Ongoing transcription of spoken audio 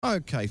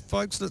Okay,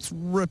 folks, let's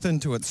rip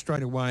into it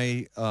straight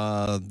away.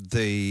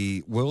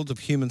 The world of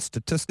human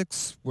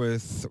statistics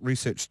with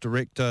research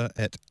director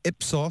at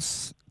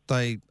Ipsos.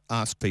 They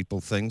ask people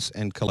things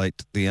and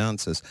collate the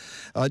answers.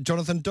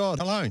 Jonathan Dodd,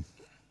 hello.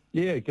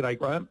 Yeah, g'day,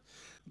 Graham.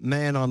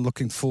 Man, I'm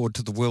looking forward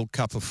to the World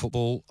Cup of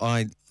football.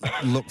 I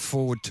look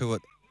forward to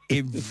it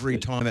every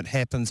time it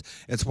happens.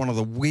 It's one of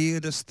the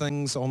weirdest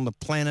things on the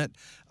planet.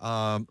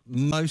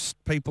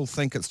 Most people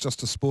think it's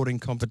just a sporting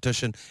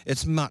competition.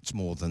 It's much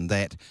more than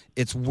that.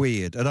 It's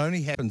weird. It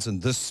only happens in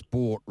this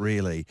sport,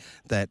 really,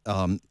 that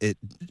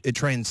it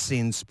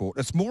transcends sport.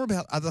 It's more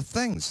about other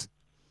things.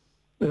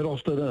 It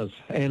often is.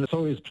 And it's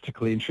always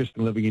particularly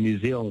interesting living in New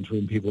Zealand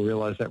when people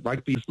realise that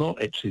rugby is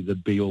not actually the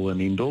be-all and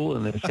end-all,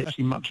 and there's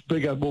actually much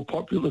bigger, more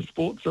popular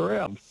sports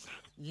around.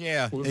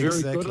 Yeah, We're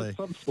exactly. very good at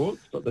some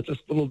sports, but they're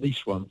just little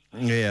niche ones.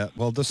 Yeah,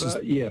 well, this is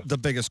Yeah. the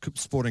biggest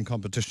sporting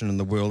competition in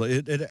the world.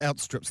 It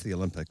outstrips the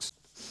Olympics.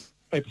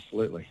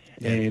 Absolutely.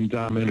 Yeah. And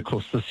of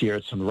course, this year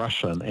it's in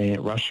Russia.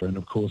 And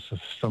of course,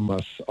 if some of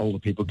us older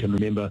people can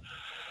remember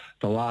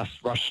the last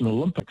Russian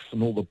Olympics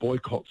and all the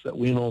boycotts that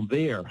went on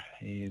there.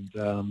 And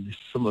there's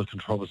similar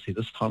controversy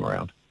this time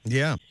around.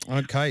 Yeah.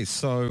 Okay.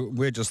 So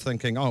we're just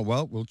thinking, oh,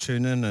 well, we'll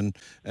tune in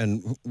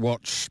and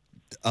watch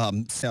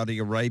Saudi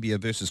Arabia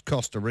versus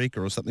Costa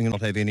Rica or something and not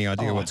have any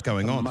idea what's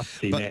going on.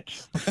 Must-see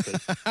match.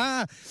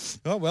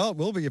 Oh, well, it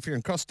will be if you're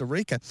in Costa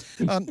Rica.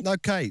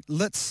 Okay,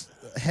 let's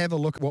have a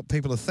look at what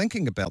people are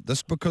thinking about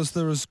this, because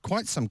there is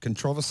quite some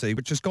controversy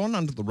which has gone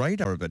under the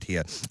radar a bit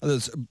here.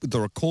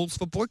 There are calls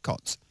for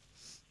boycotts.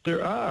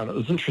 There are. It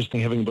was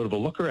interesting having a bit of a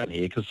look around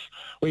here because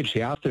we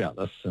actually asked about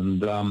this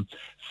and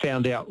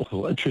found out,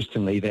 well,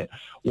 interestingly, that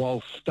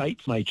while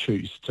states may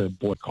choose to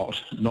boycott,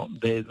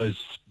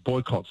 those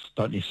boycotts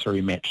don't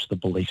necessarily match the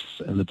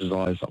beliefs and the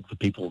desires of the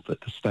people that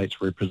the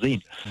states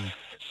represent.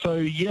 So,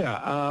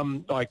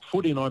 like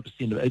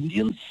 49% of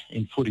Indians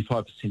and 45%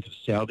 of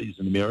Saudis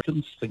and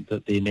Americans think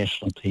that their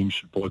national team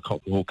should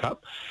boycott the World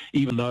Cup,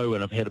 even though,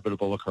 and I've had a bit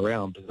of a look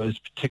around, those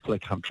particular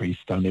countries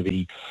don't have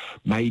any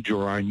major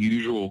or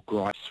unusual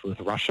gripes with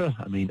Russia.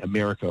 I mean,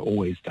 America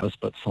always does,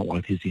 but it's not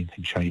like there's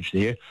anything changed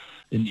there.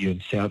 India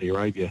and Saudi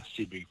Arabia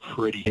seem to be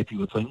pretty happy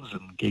with things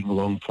and getting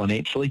along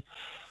financially.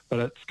 But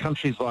it's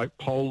countries like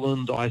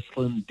Poland,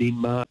 Iceland,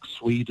 Denmark,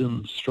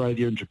 Sweden,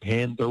 Australia and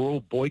Japan, they're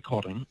all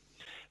boycotting,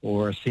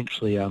 or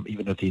essentially,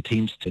 even if their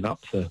teams turn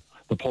up, the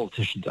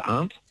politicians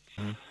aren't.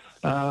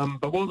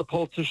 But what the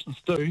politicians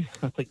do,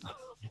 I think,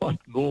 like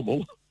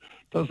normal,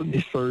 doesn't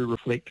necessarily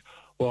reflect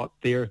what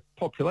their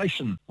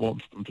population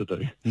wants them to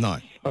do. No.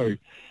 So,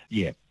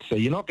 so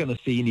you're not going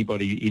to see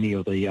any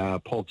of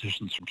the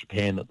politicians from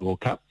Japan at the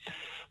World Cup,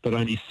 but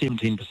only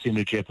 17%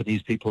 of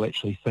Japanese people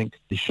actually think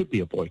there should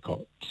be a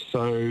boycott.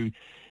 So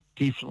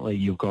definitely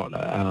you've got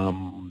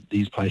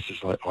these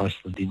places like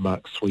Iceland,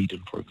 Denmark,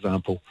 Sweden, for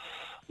example,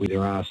 where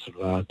there are sort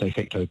of de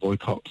facto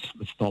boycotts.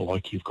 It's not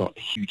like you've got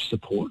huge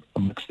support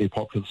amongst their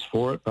populace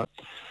for it, but,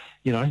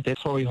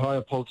 that's why we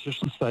hire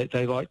politicians.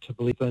 They like to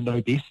believe they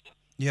know best.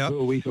 Yeah.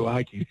 Who are we to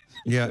argue?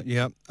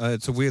 Yeah.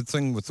 It's a weird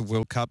thing with the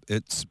World Cup.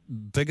 It's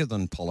bigger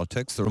than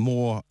politics. There are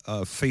more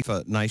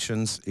FIFA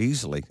nations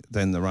easily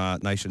than there are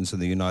nations in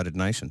the United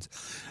Nations.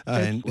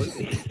 And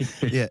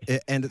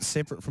and it's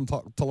separate from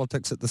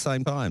politics at the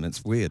same time.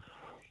 It's weird.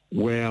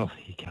 Well,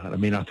 you can't. I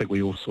mean, I think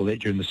we all saw that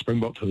during the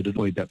Springbok tour,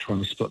 didn't we, about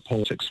trying to split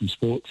politics from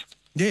sports?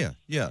 Yeah.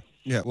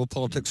 Well,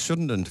 politics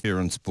shouldn't interfere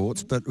in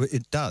sports, but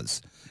it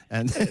does.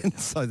 And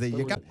so there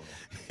you go.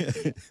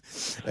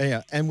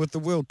 Yeah, and with the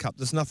World Cup,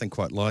 there's nothing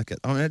quite like it.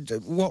 I mean,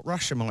 what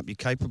Russia might be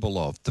capable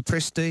of, the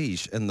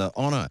prestige and the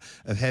honour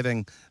of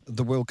having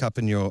the World Cup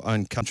in your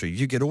own country.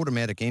 You get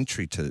automatic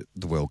entry to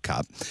the World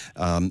Cup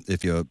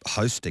if you're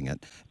hosting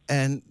it.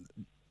 And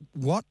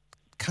what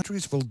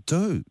countries will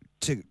do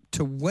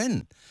to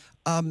win.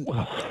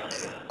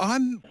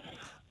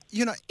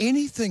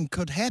 Anything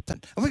could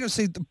happen. Are we going to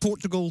see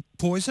Portugal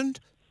poisoned?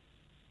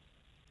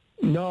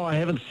 No, I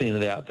haven't seen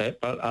it out that,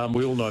 but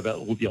we all know about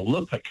all the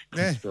Olympic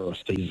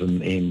conspiracies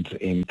and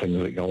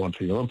things that go on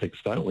to the Olympics,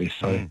 don't we?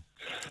 So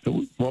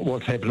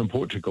what's happened in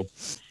Portugal?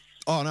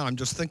 Oh, no, I'm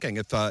just thinking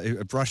if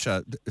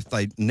Russia, if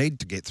they need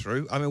to get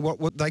through, I mean,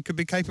 what they could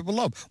be capable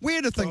of.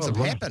 Weirder things have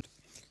happened.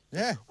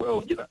 Yeah.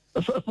 Well,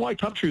 if my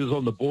country was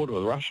on the border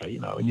with Russia,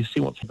 and you see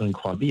what's happening in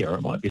Crimea,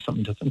 it might be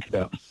something to think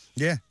about.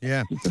 Yeah,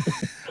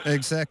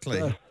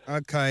 exactly.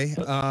 Okay.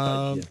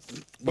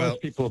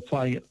 Most people are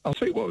playing it. I'll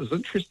tell you what was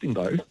interesting,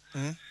 though,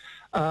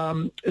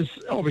 is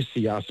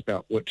obviously you asked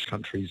about which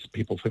countries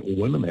people think will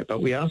win in that,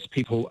 but we asked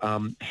people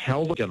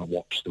how they're going to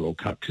watch the World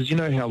Cup, because you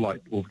know how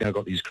we've now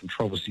got these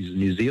controversies in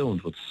New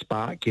Zealand with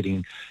Spark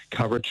getting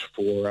coverage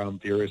for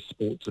various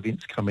sports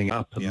events coming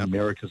up, and the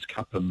America's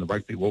Cup and the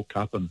Rugby World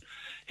Cup, and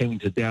having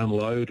to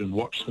download and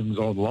watch things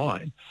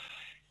online.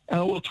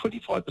 Well,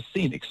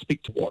 25%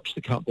 expect to watch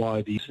the Cup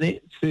via the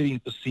internet,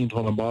 13%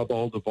 on a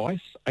mobile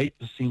device,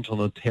 8% on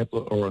a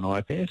tablet or an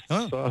iPad.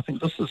 Oh. So I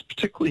think this is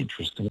particularly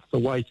interesting, the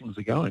way things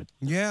are going.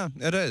 Yeah,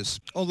 it is.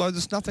 Although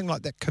there's nothing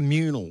like that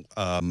communal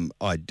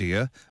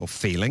idea or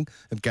feeling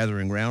of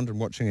gathering around and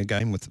watching a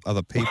game with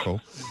other people.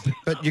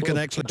 But you can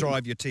actually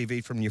drive your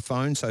TV from your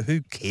phone, so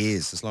who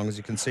cares? As long as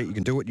you can see it, you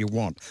can do what you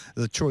want.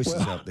 The choice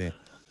is out there.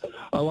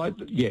 I like,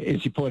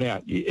 as you point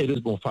out, it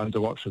is more fun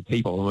to watch with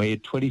people. And we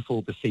had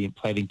 24%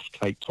 planning to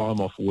take time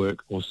off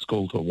work or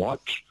school to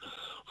watch,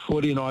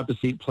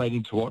 49%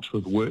 planning to watch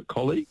with work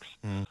colleagues.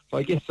 So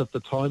I guess if the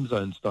time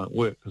zones don't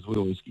work, because we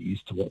always get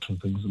used to watching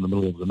things in the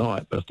middle of the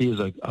night, but if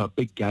there's a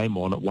big game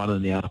on at 1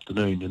 in the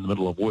afternoon in the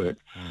middle of work,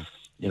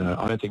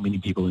 I don't think many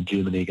people in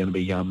Germany are going to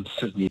be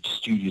sitting there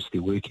studiously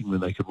working when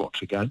they could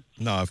watch a game.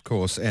 No, of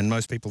course. And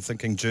most people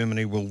thinking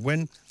Germany will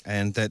win,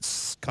 and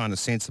that's kind of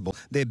sensible.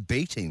 Their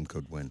B team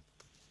could win.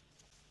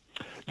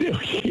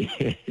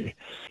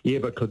 Yeah,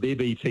 but could their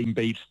B team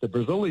beat the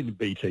Brazilian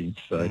B team?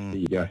 So there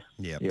you go.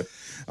 Yeah. Yep.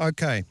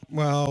 Okay.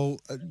 Well,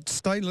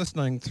 stay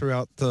listening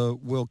throughout the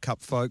World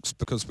Cup, folks,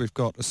 because we've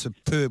got a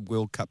superb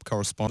World Cup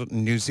correspondent,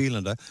 and New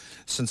Zealander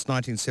since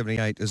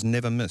 1978 has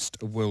never missed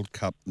a World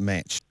Cup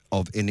match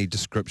of any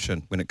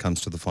description when it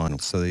comes to the final.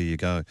 So there you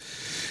go.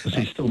 Is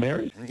he still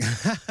married?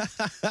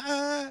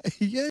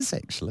 Yes,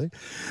 actually.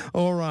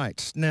 All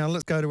right. Now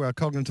let's go to our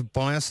cognitive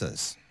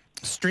biases.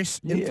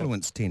 Stress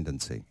influence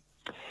tendency.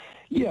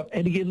 Yeah,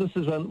 and again, this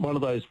is one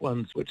of those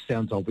ones which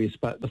sounds obvious,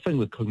 but the thing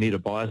with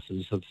cognitive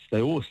biases is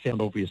they all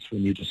sound obvious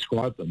when you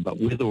describe them, but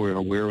whether we're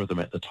aware of them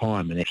at the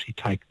time and actually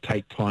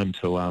take time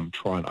to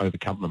try and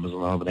overcome them is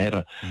another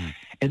matter.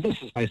 And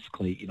this is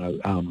basically,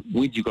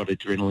 when you've got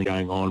adrenaline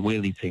going on, when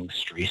anything's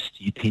stressed,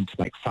 you tend to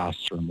make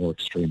faster and more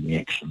extreme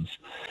reactions.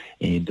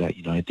 And,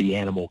 the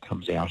animal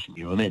comes out in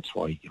you, and that's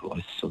why you get all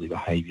those silly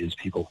behaviours,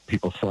 people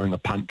throwing a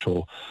punch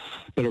or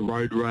a bit of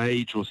road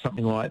rage or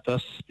something like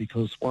this,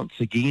 because once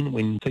again,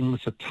 when things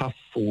are tough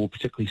or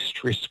particularly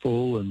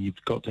stressful and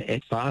you've got to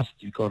act fast,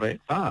 you've got to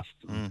act fast.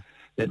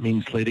 That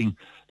means letting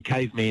the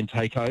caveman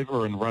take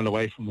over and run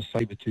away from the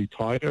saber-toothed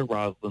tiger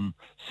rather than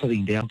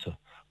sitting down to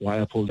weigh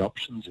up all the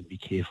options and be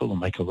careful and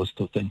make a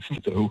list of things to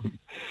do.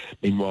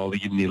 Meanwhile, they're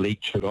getting their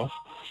leg chewed off.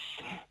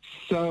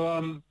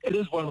 So it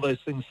is one of those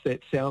things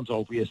that sounds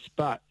obvious,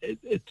 but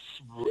it's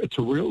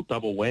a real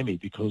double whammy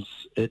because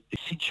it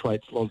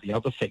accentuates a lot of the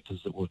other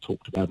factors that we've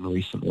talked about in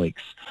recent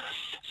weeks.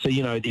 So,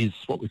 there's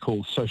what we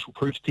call social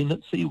proof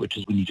tendency, which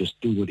is when you just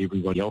do what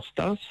everybody else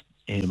does.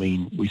 And,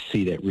 we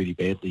see that really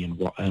badly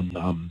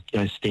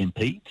in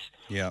stampedes.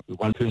 Yeah. When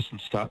one person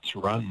starts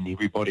to run and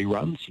everybody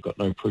runs, you've got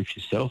no proof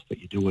yourself, but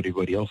you do what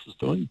everybody else is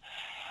doing.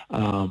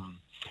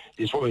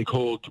 There's what we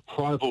call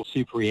deprival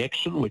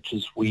superreaction, which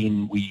is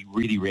when we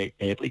really react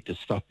badly to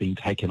stuff being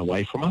taken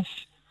away from us.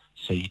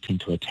 So you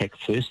tend to attack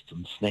first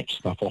and snatch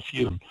stuff off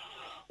you and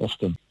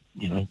often,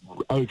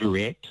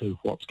 overreact to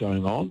what's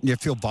going on. You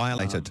feel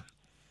violated.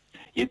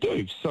 You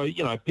do. So,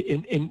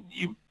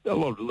 a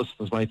lot of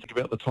listeners may think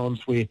about the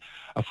times where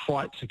a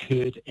fight's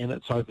occurred and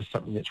it's over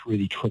something that's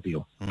really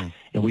trivial.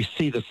 And we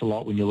see this a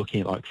lot when you're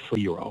looking at like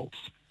 3-year-olds.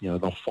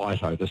 They'll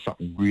fight over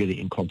something really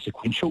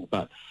inconsequential,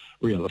 but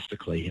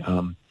realistically,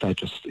 they're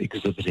just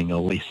exhibiting a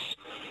less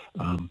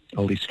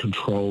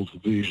controlled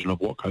version of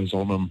what goes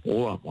on in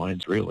all our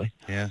minds, really.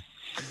 Yeah.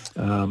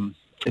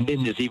 And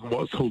then there's even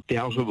what's called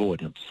doubt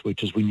avoidance,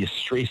 which is when you're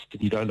stressed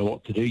and you don't know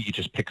what to do, you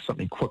just pick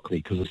something quickly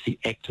because it's the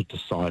act of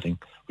deciding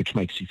which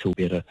makes you feel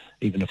better,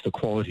 even if the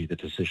quality of the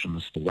decision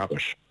is still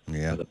rubbish.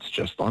 Yeah. But it's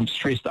just, I'm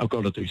stressed, I've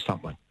got to do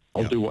something.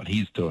 I'll do what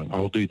he's doing.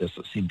 I'll do this,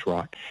 it seems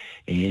right.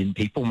 And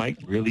people make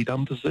really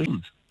dumb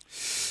decisions.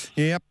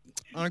 Yep.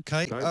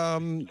 Okay. So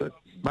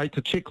make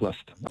a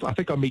checklist. I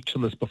think I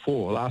mentioned this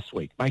before last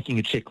week. Making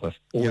a checklist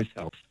always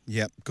helps.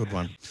 Yep, good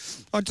one.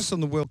 Just on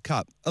the World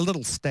Cup, a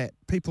little stat.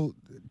 People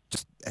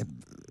just...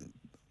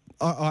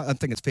 I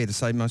think it's fair to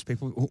say most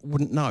people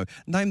wouldn't know.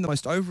 Name the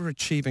most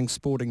overachieving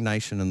sporting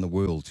nation in the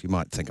world. You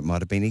might think it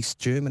might have been East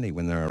Germany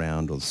when they're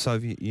around, or the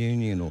Soviet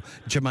Union, or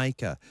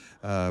Jamaica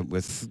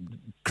with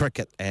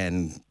cricket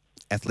and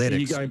athletics. Are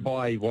you going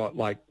by what,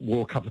 like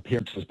World Cup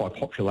appearances by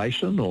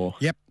population, or?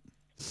 Yep.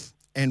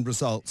 And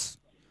results.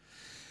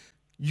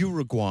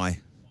 Uruguay,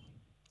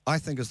 I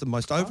think, is the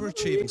most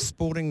overachieving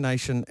sporting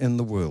nation in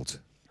the world.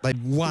 They've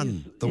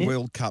won the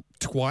World Cup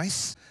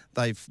twice.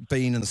 They've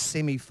been in the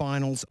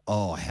semi-finals,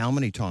 how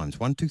many times?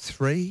 1, 2,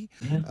 3?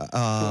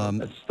 Yeah.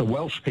 It's the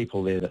Welsh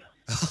people there.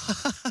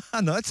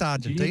 No, it's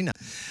Argentina.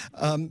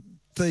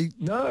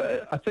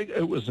 No, I think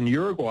it was in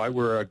Uruguay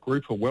where a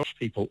group of Welsh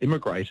people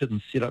immigrated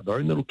and set up their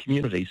own little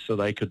community so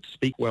they could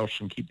speak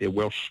Welsh and keep their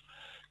Welsh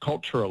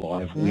culture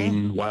alive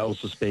when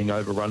Wales was being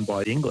overrun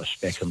by the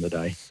English back in the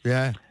day.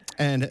 Yeah,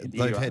 and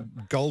they've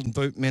had Golden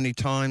Boot many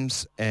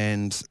times,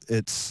 and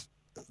it's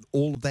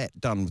all of that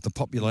done with a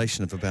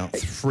population of about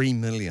 3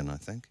 million, I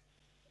think.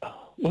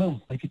 Well,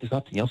 maybe there's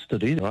nothing else to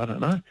do there, I don't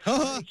know.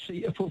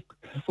 Actually, if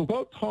we've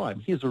got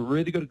time, here's a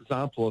really good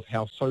example of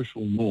how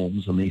social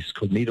norms and these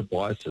cognitive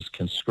biases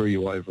can screw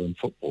you over in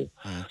football.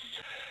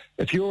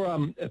 If you're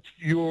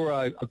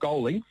a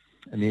goalie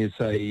and there's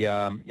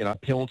a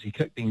penalty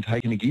kick being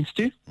taken against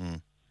you,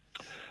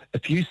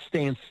 if you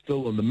stand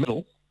still in the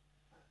middle,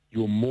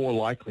 you're more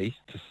likely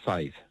to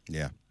save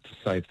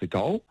the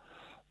goal.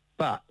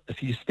 But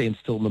if you stand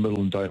still in the middle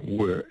and don't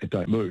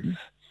move,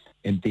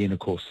 and then of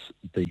course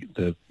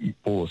the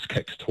ball is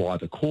kicked to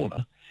either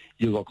corner,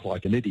 you look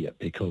like an idiot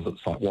because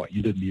it's like, what,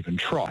 you didn't even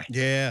try.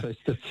 Yeah. So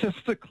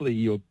statistically,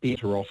 you're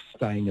better off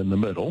staying in the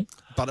middle.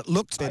 But it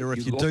looks better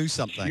if you do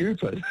something.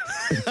 Stupid.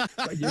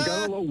 But you're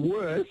going to look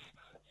worse.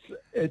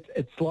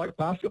 It's like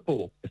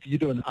basketball. If you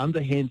do an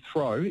underhand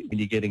throw when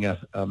you're getting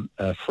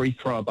a free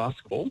throw of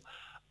basketball,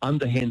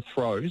 underhand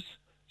throws,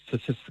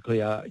 statistically,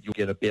 you'll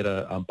get a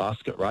better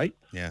basket rate,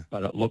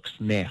 but it looks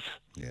naff.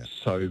 Yeah.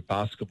 So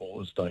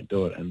basketballers don't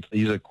do it. And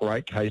these are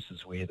great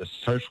cases where the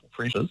social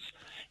pressures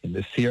and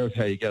the fear of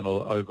how you're going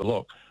to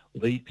overlook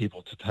lead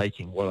people to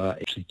taking what are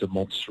actually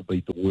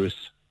demonstrably the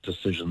worst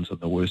decisions and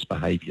the worst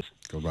behaviours.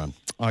 Good one.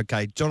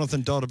 Okay,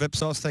 Jonathan Dodd of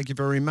Ipsos, thank you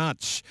very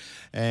much.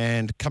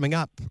 And coming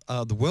up,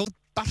 the world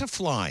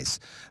butterflies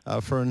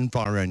for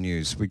Enviro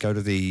News. We go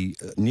to the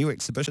new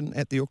exhibition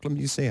at the Auckland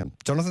Museum.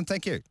 Jonathan,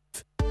 thank you.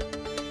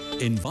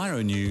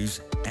 Enviro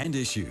News and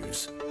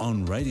Issues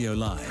on Radio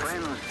Live.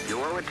 Friends, you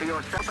owe it to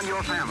yourself and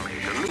your family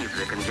to leave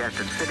the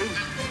congested city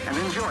and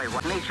enjoy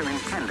what nature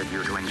intended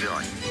you to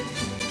enjoy.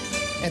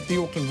 At the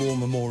Auckland War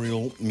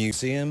Memorial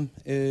Museum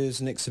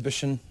is an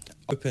exhibition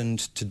opened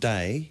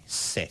today,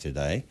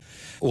 Saturday,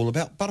 all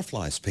about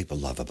butterflies. People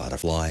love a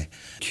butterfly.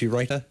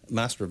 Curator,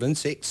 Master of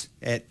Insects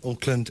at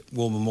Auckland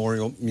War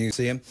Memorial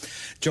Museum,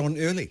 John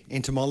Early,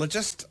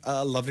 entomologist.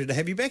 Lovely to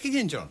have you back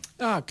again, John.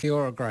 Kia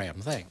ora,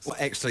 Graham. Thanks. Well,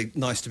 actually,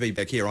 nice to be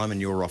back here. I'm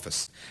in your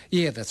office.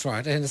 Yeah, that's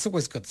right. And it's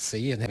always good to see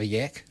you and have a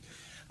yak.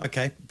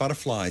 Okay,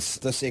 butterflies.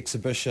 This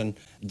exhibition,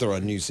 there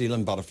are New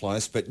Zealand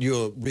butterflies, but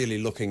you're really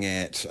looking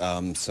at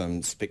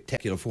some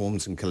spectacular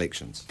forms and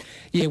collections.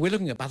 Yeah, we're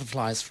looking at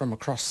butterflies from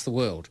across the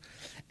world.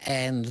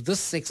 And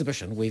this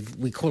exhibition,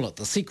 we call it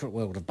The Secret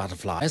World of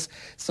Butterflies.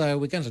 So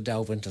we're going to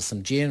delve into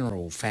some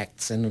general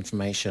facts and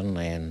information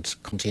and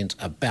content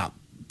about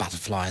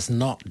butterflies,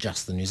 not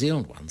just the New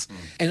Zealand ones.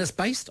 And it's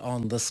based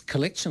on this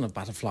collection of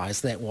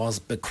butterflies that was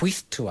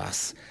bequeathed to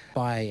us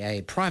by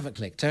a private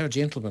collector, a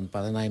gentleman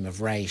by the name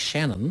of Ray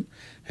Shannon,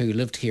 who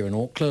lived here in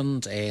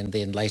Auckland and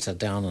then later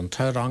down in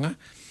Tauranga.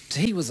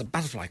 He was a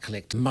butterfly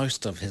collector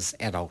most of his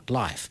adult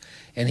life,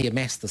 and he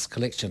amassed this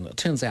collection. It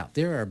turns out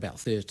there are about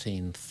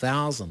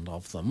 13,000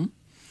 of them,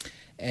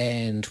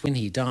 and when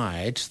he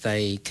died,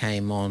 they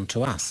came on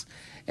to us.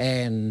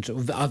 And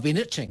I've been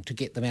itching to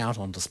get them out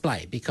on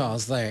display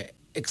because they're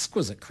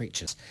exquisite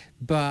creatures.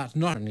 But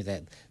not only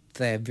that,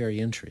 they're very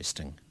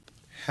interesting.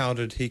 How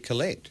did he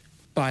collect?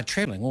 By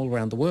travelling all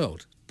around the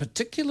world,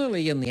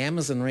 particularly in the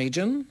Amazon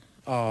region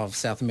of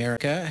South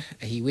America.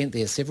 He went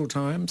there several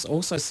times,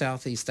 also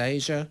Southeast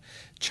Asia,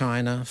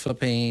 China,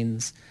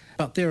 Philippines.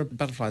 But there are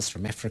butterflies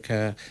from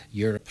Africa,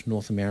 Europe,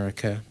 North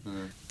America.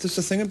 There's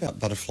a thing about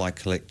butterfly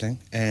collecting,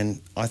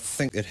 and I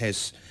think it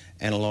has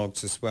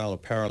analogues as well, or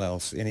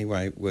parallels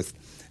anyway, with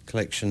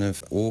collection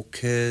of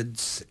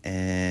orchids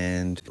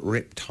and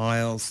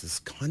reptiles. There's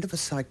kind of a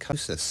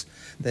psychosis.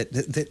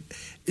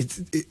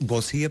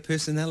 Was he a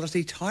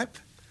personality type?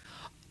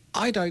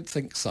 I don't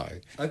think so.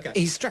 Okay.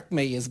 He struck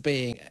me as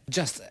being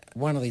just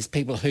one of these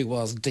people who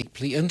was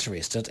deeply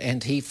interested,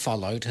 and he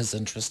followed his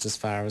interest as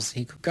far as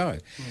he could go.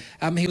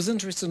 He was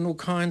interested in all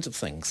kinds of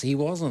things. He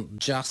wasn't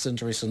just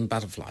interested in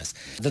butterflies.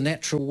 The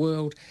natural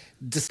world,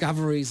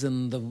 discoveries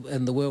in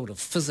the world of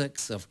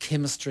physics, of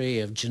chemistry,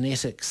 of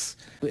genetics.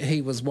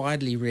 He was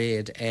widely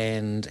read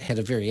and had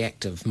a very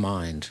active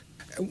mind.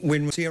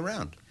 When was he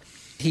around?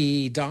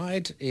 He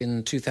died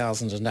in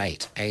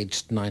 2008,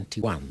 aged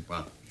 91.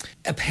 Wow.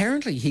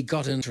 Apparently he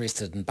got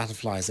interested in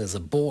butterflies as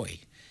a boy,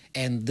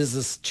 and there's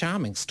this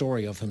charming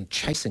story of him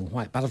chasing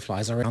white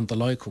butterflies around the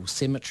local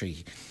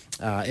cemetery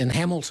in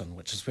Hamilton,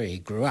 which is where he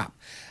grew up.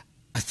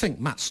 I think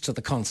much to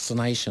the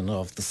consternation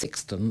of the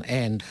sexton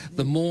and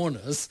the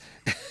mourners,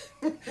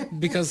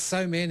 because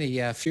so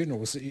many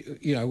funerals,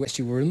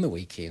 actually were in the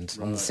weekend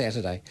on the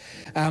Saturday.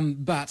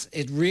 But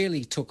it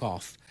really took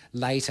off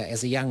later.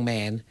 As a young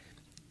man,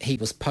 he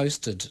was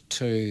posted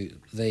to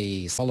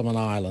the Solomon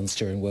Islands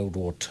during World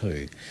War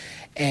II.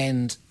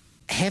 And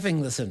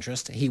having this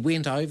interest, he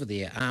went over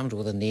there armed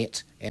with a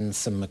net and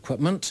some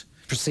equipment,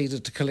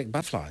 proceeded to collect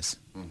butterflies.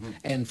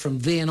 And from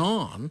then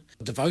on,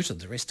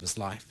 devoted the rest of his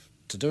life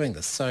to doing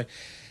this. So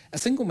a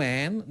single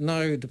man,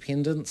 no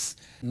dependents,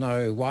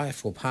 no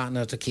wife or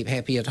partner to keep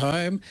happy at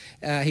home.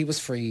 He was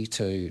free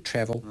to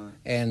travel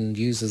and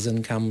use his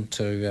income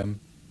to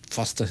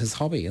foster his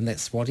hobby, and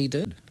that's what he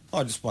did.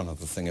 Oh, just one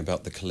other thing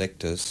about the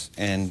collectors,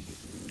 and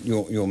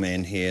your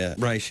man here,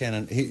 Ray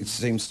Shannon, he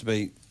seems to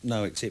be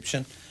no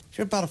exception. If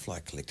you're a butterfly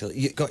collector,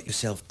 you've got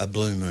yourself a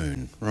blue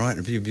moon, right?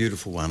 It'd be a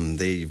beautiful one.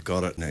 There you've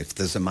got it. And if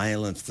there's a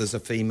male and if there's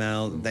a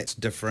female, that's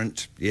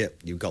different.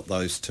 Yep, you've got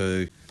those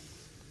two.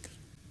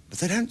 But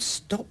they don't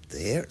stop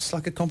there. It's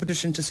like a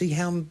competition to see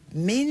how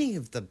many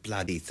of the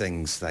bloody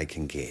things they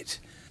can get.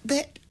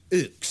 That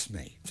irks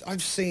me.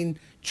 I've seen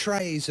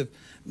trays of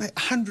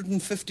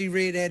 150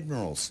 red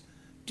admirals.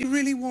 Do you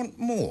really want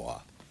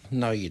more?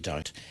 No, you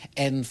don't.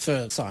 And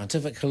for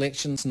scientific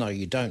collections, no,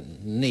 you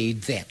don't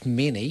need that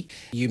many.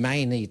 You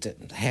may need to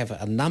have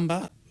a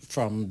number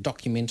from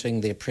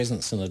documenting their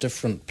presence in a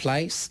different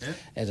place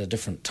at a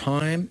different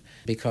time,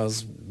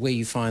 because where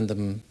you find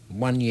them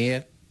one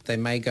year, they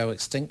may go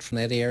extinct from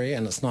that area,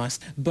 and it's nice.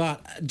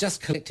 But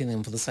just collecting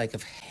them for the sake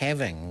of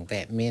having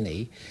that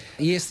many,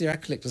 yes, there are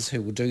collectors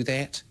who will do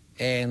that,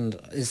 and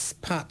it's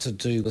part to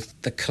do with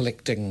the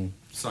collecting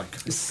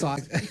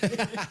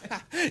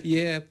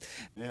yeah.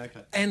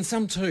 Okay. And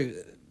some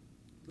too.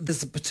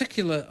 There's a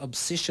particular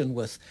obsession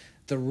with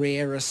the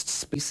rarest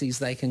species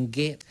they can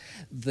get,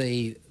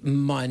 the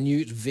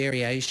minute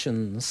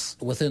variations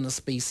within a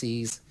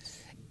species.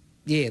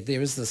 Yeah,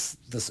 there is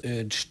this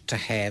urge to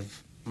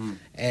have,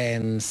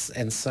 and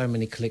so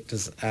many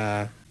collectors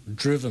are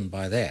driven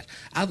by that.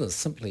 Others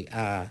simply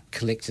are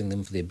collecting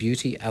them for their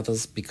beauty,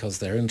 others because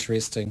they're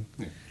interesting.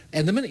 Yeah.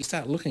 And the minute you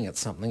start looking at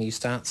something, you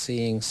start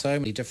seeing so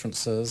many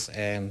differences,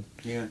 and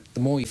the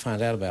more you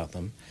find out about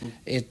them,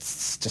 it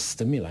just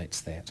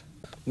stimulates that.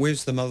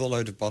 Where's the mother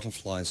lode of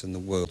butterflies in the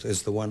world?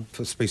 Is the one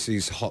for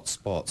species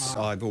hotspots?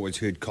 I've always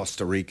heard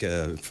Costa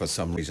Rica for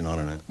some reason, I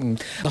don't know.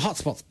 The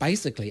hotspots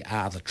basically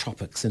are the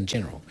tropics in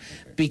general.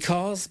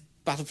 Because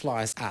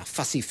butterflies are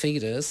fussy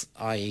feeders,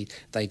 i.e.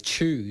 they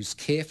choose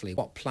carefully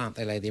what plant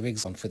they lay their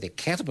eggs on for their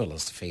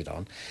caterpillars to feed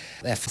on.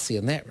 They're fussy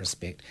in that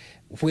respect.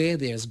 Where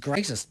there's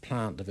greatest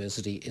plant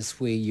diversity is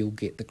where you'll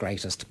get the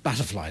greatest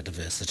butterfly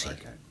diversity.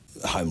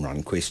 Okay. Home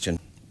run question.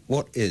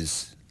 What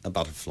is a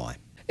butterfly?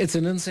 It's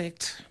an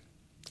insect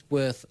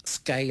with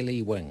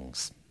scaly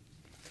wings.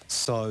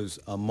 So's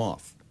a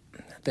moth.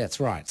 That's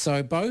right.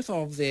 So both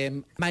of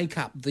them make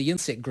up the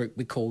insect group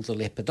we call the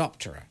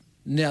Lepidoptera.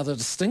 Now, the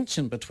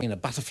distinction between a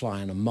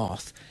butterfly and a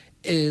moth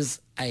is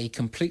a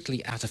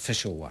completely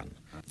artificial one.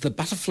 The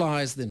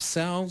butterflies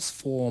themselves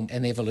form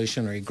an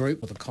evolutionary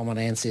group with a common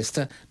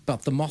ancestor,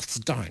 but the moths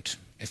don't.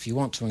 If you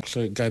want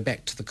to go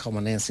back to the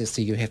common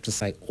ancestor, you have to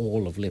say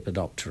all of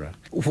Lepidoptera.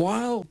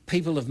 While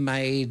people have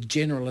made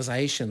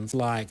generalizations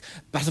like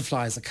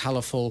butterflies are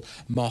colourful,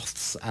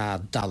 moths are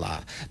duller,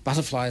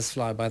 butterflies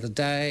fly by the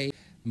day,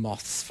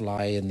 moths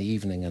fly in the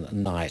evening and at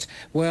night.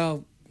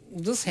 Well,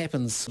 this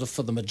happens sort of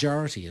for the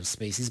majority of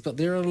species, but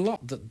there are a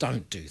lot that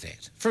don't do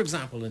that. For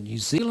example, in New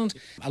Zealand,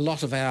 a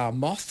lot of our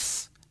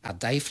moths are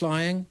day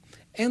flying,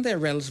 and they're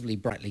relatively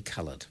brightly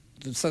coloured.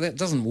 So that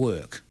doesn't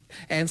work.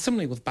 And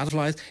similarly with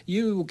butterflies,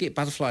 you will get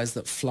butterflies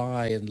that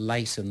fly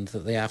late in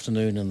the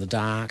afternoon in the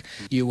dark.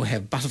 You will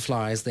have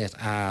butterflies that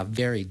are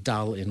very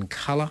dull in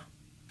colour.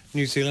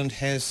 New Zealand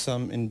has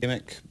some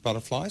endemic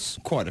butterflies,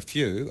 quite a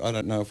few. I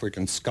don't know if we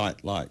can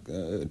skite like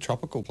a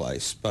tropical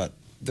place, but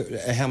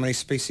how many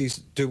species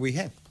do we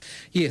have?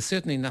 Yeah,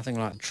 certainly nothing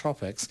like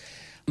tropics.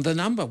 The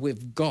number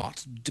we've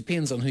got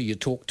depends on who you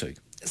talk to.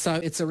 So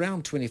it's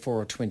around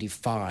 24 or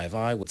 25,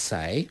 I would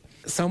say.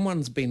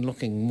 Someone's been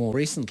looking more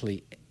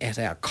recently at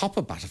our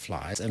copper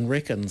butterflies and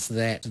reckons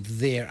that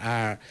there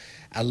are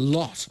a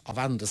lot of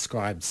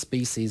undescribed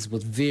species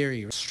with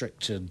very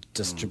restricted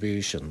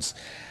distributions.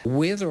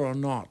 Whether or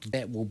not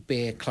that will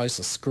bear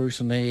closer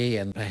scrutiny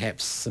and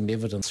perhaps some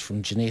evidence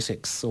from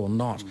genetics or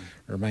not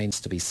remains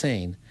to be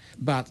seen.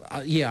 But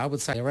yeah, I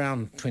would say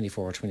around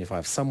 24 or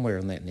 25, somewhere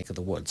in that neck of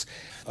the woods.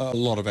 A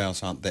lot of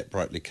ours aren't that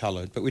brightly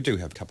coloured, but we do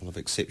have a couple of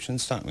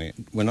exceptions, don't we?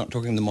 We're not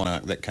talking the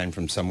monarch that came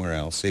from somewhere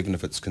else, even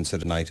if it's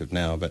considered native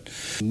now, but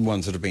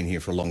ones that have been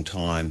here for a long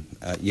time.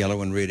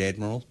 Yellow and red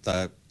admiral,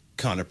 they're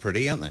kind of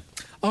pretty, aren't they?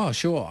 Oh,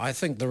 sure. I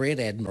think the red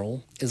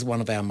admiral is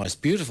one of our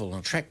most beautiful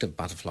and attractive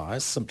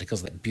butterflies, simply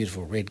because of that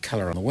beautiful red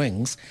colour on the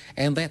wings,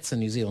 and that's a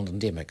New Zealand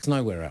endemic. It's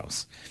nowhere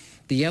else.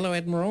 The yellow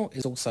admiral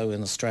is also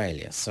in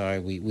Australia,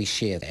 so we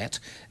share that,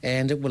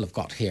 and it will have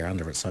got here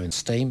under its own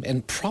steam,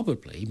 and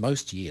probably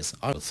most years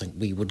I would think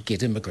we would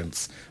get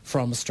immigrants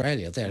from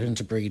Australia that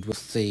interbreed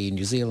with the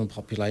New Zealand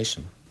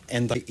population.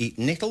 And they eat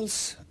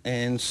nettles,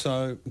 and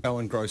so go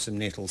and grow some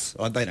nettles.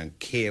 Oh, they don't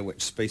care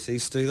which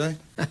species, do they?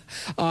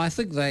 I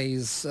think they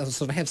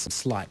sort of have some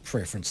slight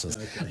preferences.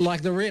 Okay.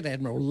 Like the red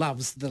admiral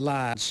loves the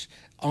large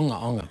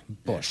onga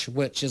bush,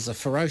 which is a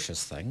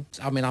ferocious thing.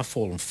 I mean, I've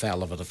fallen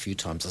foul of it a few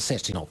times. It's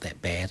actually not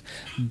that bad.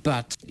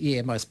 But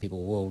yeah, most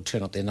people will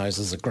turn up their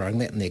noses at growing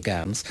that in their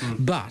gardens.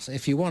 But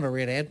if you want a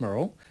red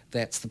admiral,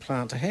 that's the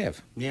plant to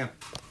have. Yeah.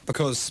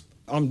 Because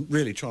I'm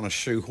really trying to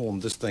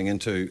shoehorn this thing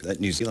into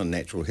New Zealand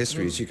natural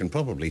history, as you can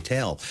probably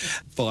tell,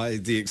 by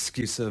the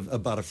excuse of a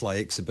butterfly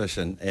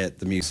exhibition at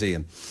the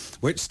museum,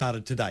 which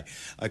started today.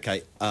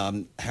 Okay,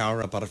 how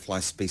are our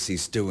butterfly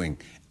species doing?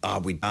 Are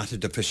we data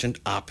deficient?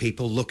 Are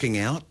people looking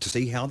out to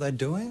see how they're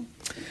doing?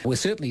 We're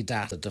certainly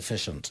data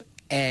deficient,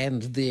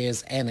 and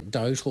there's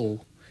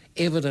anecdotal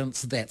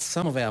evidence that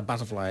some of our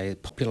butterfly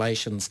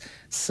populations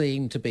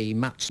seem to be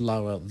much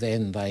lower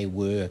than they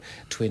were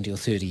 20 or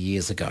 30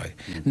 years ago.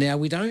 Now,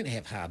 we don't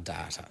have hard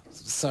data,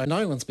 so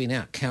no one's been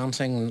out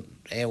counting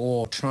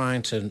or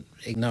trying to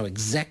know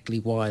exactly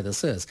why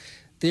this is.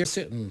 There are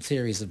certain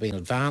theories that have been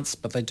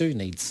advanced, but they do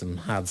need some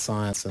hard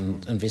science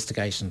and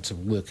investigation to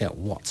work out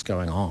what's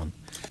going on.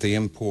 The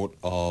import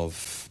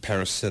of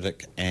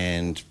parasitic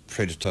and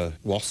predator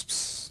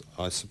wasps,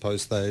 I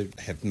suppose they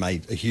have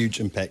made a huge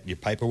impact. Your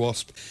paper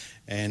wasp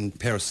and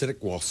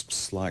parasitic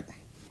wasps like,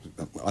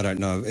 I don't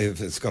know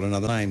if it's got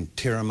another name,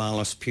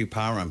 Pteromalus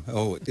puparum.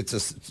 Oh, it's a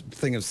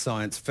thing of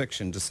science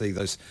fiction to see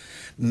those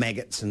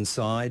maggots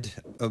inside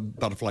a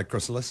butterfly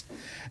chrysalis.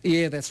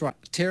 Yeah, that's right.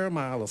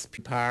 Pteromalus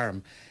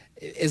puparum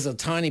is a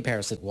tiny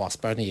parasitic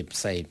wasp, only,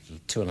 say,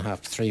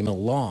 2.5 to 3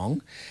 mil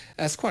long.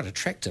 It's quite an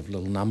attractive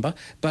little number,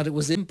 but it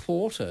was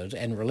imported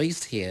and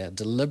released here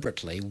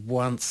deliberately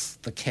once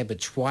the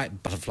cabbage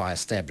white butterfly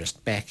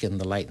established back in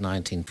the late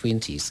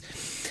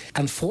 1920s.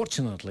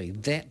 Unfortunately,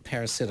 that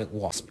parasitic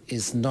wasp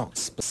is not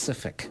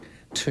specific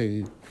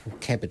to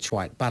cabbage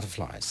white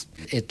butterflies.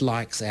 It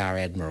likes our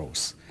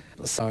admirals.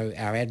 So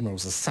our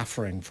admirals are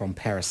suffering from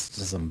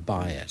parasitism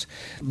by it.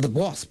 The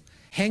wasp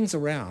hangs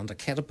around a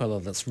caterpillar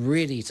that's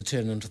ready to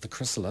turn into the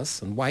chrysalis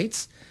and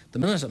waits. The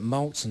minute it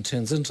molts and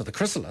turns into the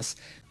chrysalis,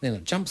 then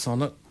it jumps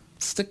on it,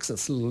 sticks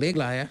its little egg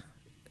layer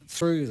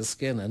through the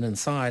skin and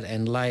inside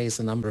and lays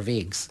a number of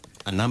eggs.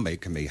 A number,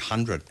 it can be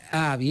 100.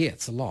 Yeah,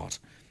 it's a lot.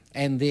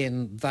 And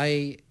then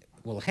they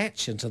will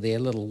hatch into their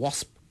little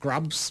wasp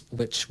grubs,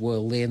 which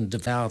will then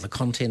devour the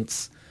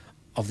contents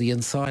of the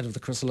inside of the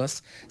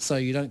chrysalis. So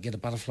you don't get a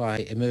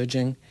butterfly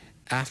emerging.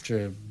 After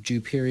a due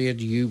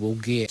period, you will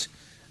get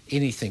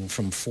anything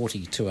from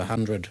 40 to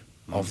 100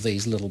 of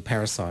these little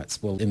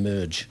parasites will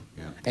emerge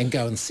and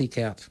go and seek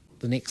out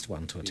the next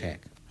one to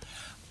attack.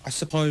 I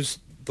suppose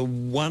the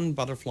one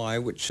butterfly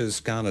which has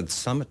garnered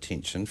some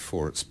attention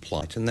for its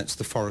plight, and that's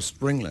the forest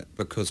ringlet,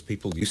 because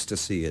people used to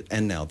see it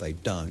and now they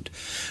don't.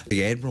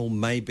 The admiral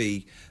may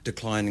be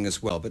declining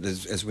as well, but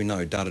as we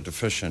know, data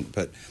deficient,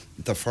 but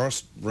the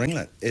forest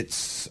ringlet,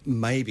 it's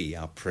maybe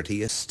our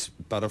prettiest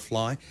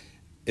butterfly.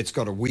 It's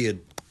got a weird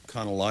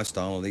kind of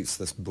lifestyle. It eats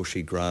this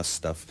bushy grass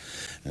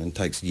stuff and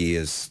takes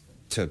years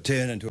to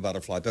turn into a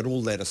butterfly. But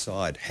all that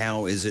aside,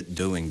 how is it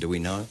doing? Do we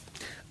know?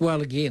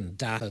 Well, again,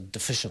 data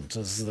deficient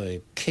is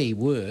the key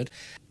word.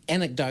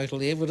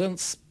 Anecdotal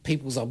evidence,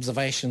 people's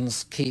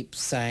observations keep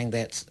saying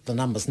that the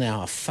numbers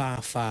now are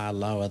far, far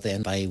lower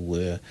than they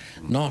were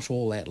not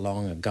all that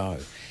long ago.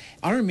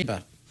 I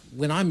remember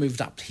when I moved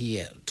up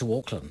here to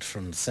Auckland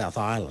from South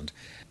Island,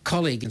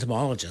 colleague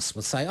entomologists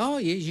would say, oh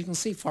yes, you can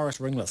see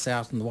forest ringlets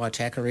out in the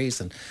Waitakaris,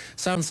 and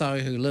so-and-so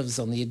who lives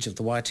on the edge of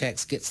the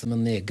Waitaks gets them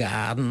in their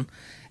garden.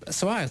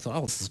 So I thought,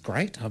 oh, this is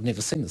great. I've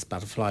never seen this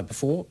butterfly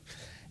before.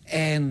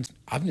 And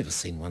I've never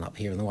seen one up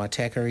here in the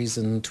Waitakaris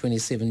in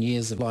 27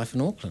 years of life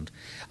in Auckland.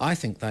 I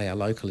think they are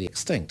locally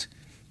extinct.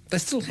 They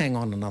still hang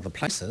on in other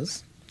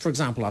places. For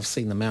example, I've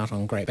seen them out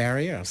on Great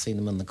Barrier. I've seen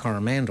them in the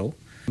Coromandel,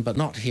 but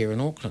not here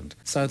in Auckland.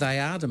 So they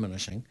are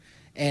diminishing.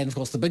 And of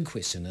course, the big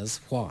question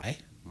is why?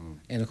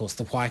 And of course,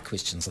 the why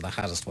questions are the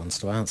hardest ones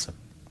to answer.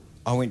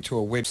 I went to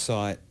a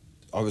website.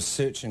 I was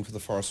searching for the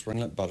forest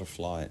ringlet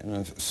butterfly and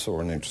I saw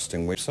an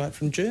interesting website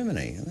from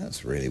Germany. And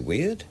that's really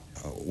weird.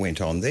 I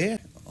went on there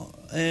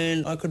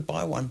and I could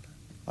buy one.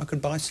 I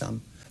could buy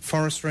some.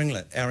 Forest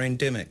ringlet, our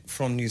endemic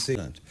from New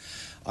Zealand.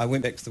 I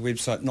went back to the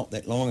website not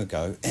that long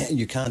ago and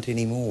you can't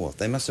anymore.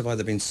 They must have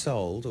either been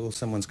sold or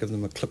someone's given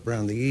them a clip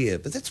round the ear.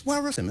 But that's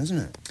worrisome, isn't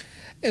it?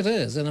 It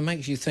is, and it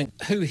makes you think,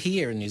 who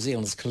here in New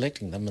Zealand is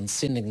collecting them and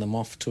sending them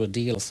off to a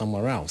dealer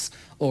somewhere else?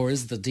 Or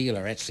is the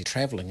dealer actually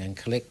travelling and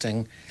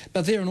collecting?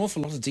 But there are an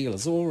awful lot of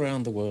dealers all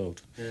around the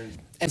world. Yeah.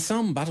 And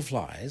some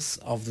butterflies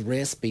of the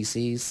rare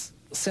species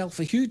sell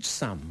for huge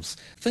sums.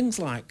 Things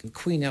like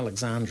Queen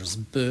Alexandra's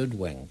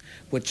birdwing,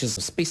 which is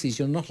a species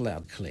you're not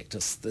allowed to collect.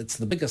 It's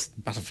the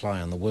biggest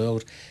butterfly in the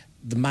world.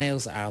 The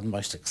males are the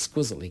most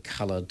exquisitely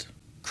coloured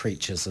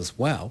creatures as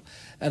well.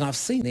 And I've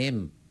seen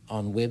them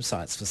on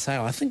websites for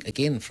sale, I think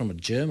again from a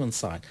German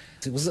site.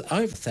 It was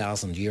over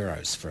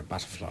 €1,000 for a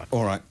butterfly.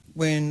 All right.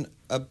 When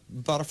a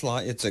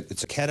butterfly, it's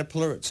a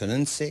caterpillar, it's an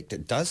insect,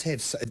 it does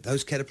have,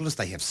 those caterpillars,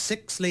 they have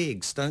 6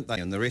 legs, don't they?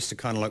 And the rest are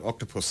kind of like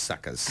octopus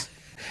suckers.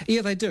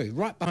 Yeah, they do.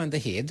 Right behind the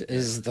head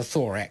is the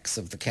thorax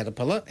of the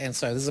caterpillar, and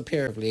so there's a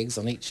pair of legs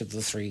on each of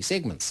the 3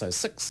 segments, so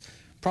 6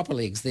 proper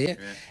legs there. Yeah.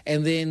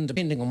 And then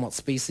depending on what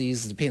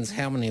species, it depends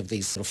how many of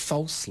these sort of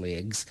false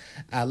legs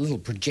are little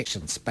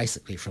projections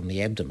basically from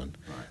the abdomen.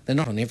 Right. They're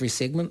not on every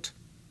segment,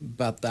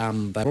 but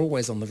they're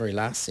always on the very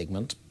last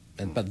segment,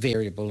 but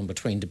variable in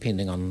between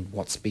depending on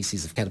what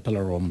species of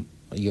caterpillar or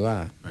you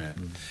are. Yeah.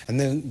 And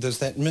then there's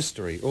that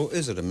mystery, or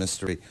is it a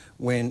mystery,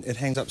 when it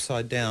hangs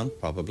upside down,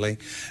 probably,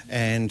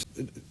 and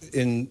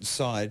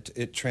inside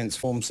it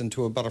transforms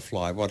into a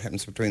butterfly. What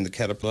happens between the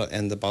caterpillar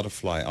and the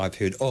butterfly? I've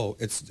heard,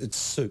 it's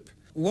soup.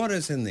 What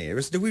is in there?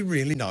 Do we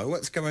really know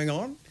what's going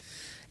on?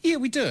 Yeah,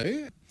 we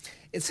do.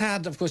 It's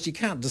hard, of course, you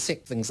can't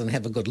dissect things and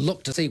have a good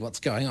look to see what's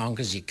going on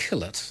because you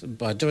kill it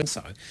by doing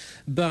so.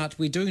 But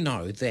we do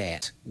know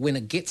that when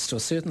it gets to a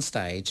certain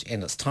stage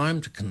and it's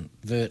time to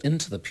convert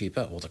into the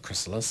pupa or the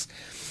chrysalis,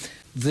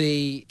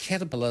 the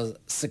caterpillar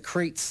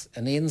secretes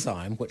an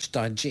enzyme which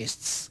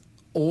digests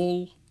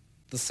all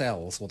the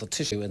cells or the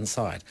tissue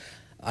inside.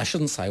 I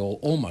shouldn't say all,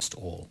 almost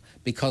all,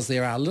 because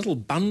there are little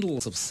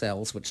bundles of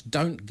cells which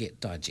don't get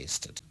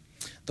digested.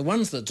 The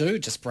ones that do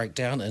just break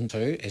down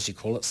into, as you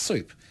call it,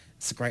 soup.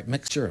 It's a great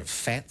mixture of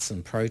fats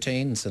and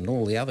proteins and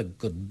all the other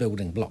good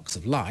building blocks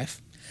of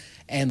life.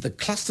 And the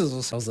clusters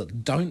of cells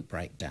that don't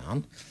break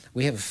down,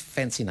 we have a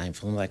fancy name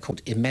for them. They're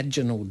called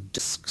imaginal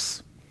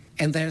discs.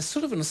 And they're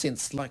sort of, in a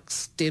sense, like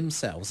stem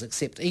cells,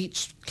 except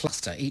each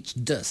cluster, each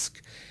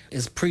disc,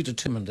 is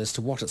predetermined as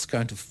to what it's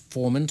going to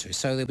form into.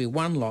 So there'll be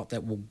one lot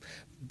that will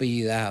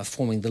be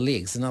forming the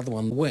legs, another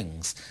one the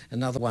wings,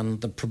 another one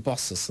the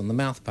proboscis and the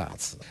mouth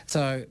parts.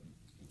 So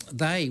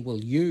they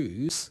will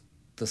use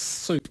the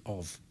soup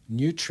of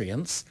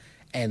nutrients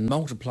and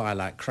multiply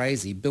like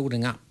crazy,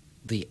 building up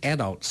the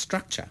adult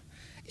structure.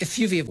 If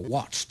you've ever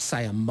watched,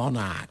 say, a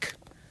monarch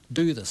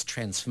do this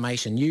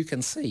transformation, you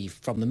can see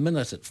from the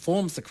minute it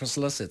forms the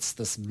chrysalis, it's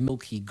this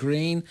milky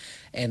green,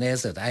 and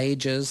as it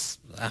ages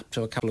up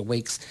to a couple of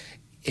weeks,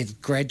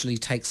 it gradually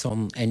takes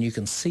on, and you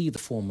can see the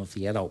form of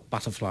the adult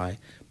butterfly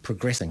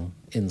progressing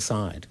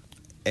inside.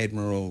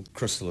 Admiral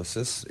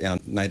chrysalises, our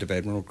native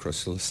admiral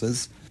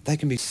chrysalises, they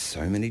can be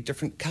so many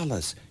different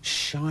colours,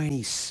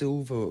 shiny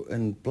silver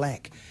and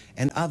black,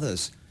 and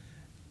others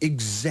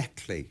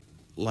exactly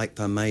like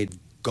they're made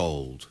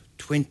gold,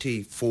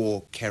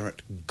 24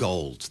 karat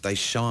gold. They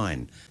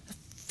shine.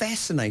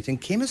 Fascinating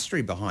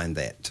chemistry behind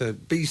that to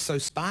be so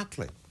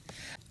sparkly.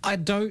 I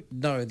don't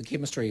know the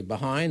chemistry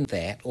behind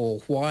that or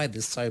why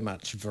there's so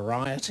much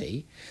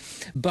variety,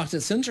 but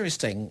it's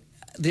interesting.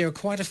 There are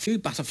quite a few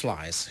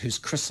butterflies whose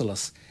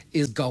chrysalis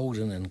is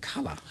golden in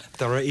colour.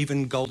 There are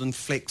even golden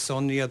flecks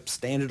on your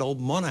standard old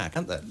monarch,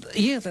 aren't there?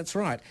 Yeah, that's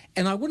right.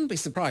 And I wouldn't be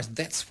surprised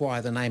that's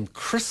why the name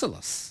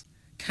chrysalis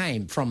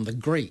came from the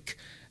Greek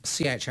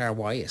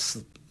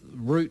CHRYS,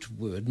 root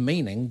word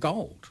meaning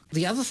gold.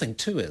 The other thing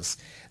too is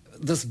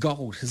this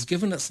gold has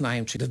given its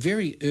name to the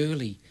very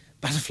early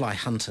butterfly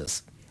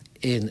hunters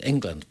in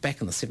England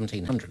back in the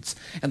 1700s.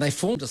 And they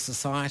formed a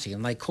society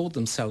and they called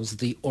themselves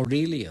the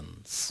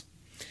Aurelians,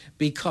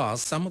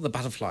 because some of the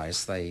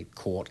butterflies they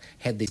caught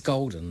had these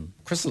golden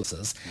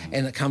chrysalises,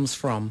 and it comes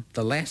from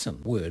the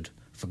Latin word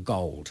for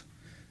gold.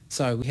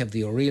 So we have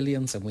the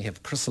Aurelians and we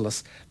have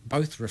chrysalis,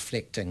 both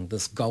reflecting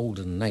this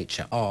golden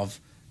nature of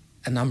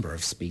a number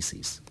of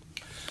species.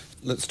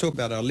 Let's talk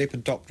about our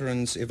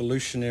lepidopterans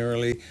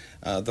evolutionarily.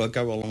 They'll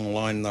go along the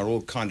line, they're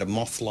all kind of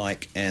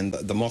moth-like, and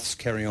the moths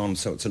carry on,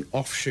 so it's an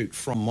offshoot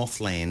from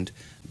mothland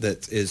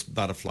that is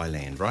butterfly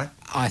land, right?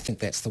 I think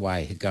that's the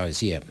way it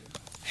goes, yeah.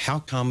 How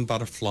come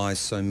butterflies,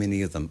 so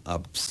many of them,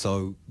 are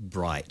so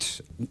bright?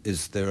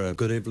 Is there a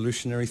good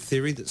evolutionary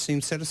theory that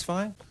seems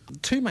satisfying?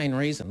 Two main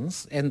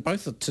reasons, and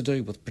both are to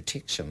do with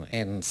protection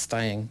and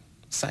staying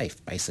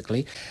safe,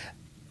 basically.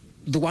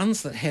 The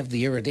ones that have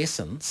the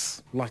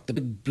iridescence, like the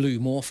big blue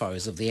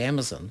morphos of the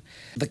Amazon,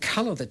 the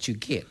colour that you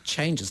get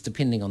changes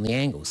depending on the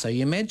angle. So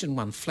you imagine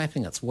one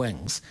flapping its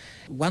wings.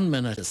 1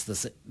 minute is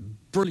this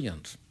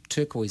brilliant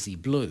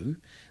turquoisey blue.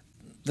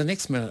 The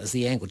next minute, as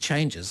the angle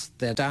changes,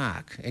 they're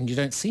dark and you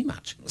don't see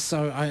much.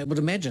 So I would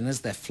imagine as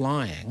they're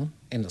flying,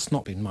 and it's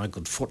not been my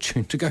good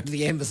fortune to go to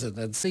the Amazon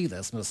and see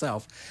this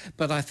myself,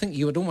 but I think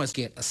you would almost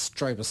get a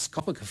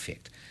stroboscopic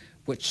effect,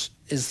 which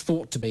is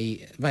thought to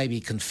be maybe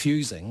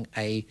confusing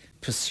a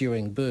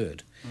pursuing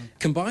bird.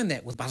 Combine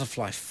that with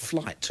butterfly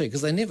flight too,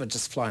 because they never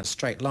just fly in a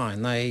straight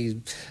line. They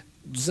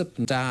zip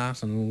and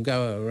dart and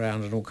go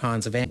around at all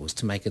kinds of angles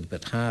to make it a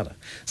bit harder.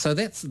 So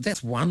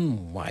that's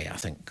one way, I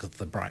think, of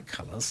the bright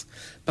colours.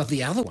 But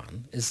the other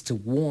one is to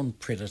warn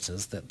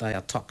predators that they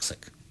are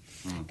toxic.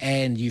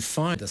 And you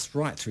find this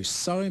right through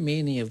so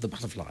many of the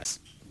butterflies.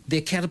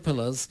 Their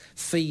caterpillars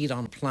feed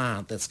on a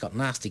plant that's got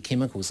nasty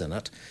chemicals in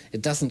it.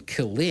 It doesn't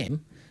kill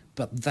them,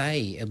 but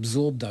they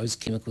absorb those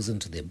chemicals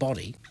into their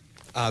body.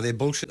 Are there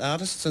bullshit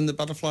artists in the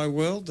butterfly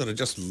world that are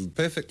just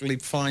perfectly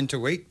fine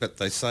to eat, but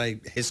they say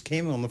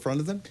HESCHEM on the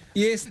front of them?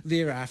 Yes,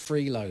 there are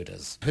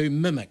freeloaders who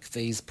mimic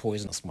these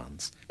poisonous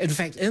ones. In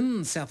fact,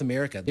 in South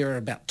America, there are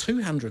about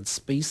 200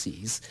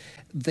 species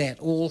that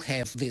all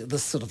have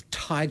this sort of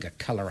tiger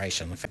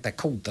coloration. In fact, they're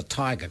called the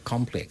tiger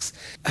complex.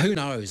 Who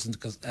knows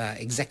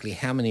exactly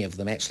how many of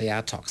them actually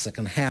are toxic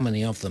and how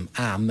many of them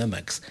are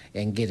mimics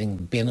and getting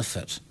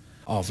benefit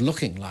of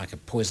looking like a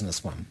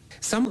poisonous one.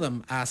 Some of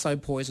them are so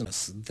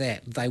poisonous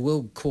that they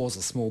will cause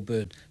a small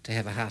bird to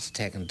have a heart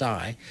attack and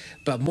die,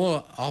 but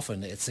more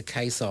often it's a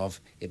case of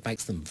it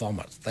makes them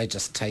vomit. They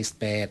just taste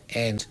bad,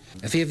 and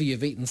if ever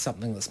you've eaten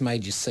something that's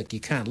made you sick, you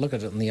can't look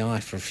at it in the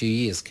eye for a few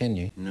years, can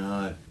you?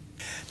 No.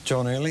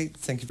 John Early,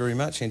 thank you very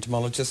much,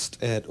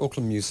 entomologist at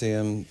Auckland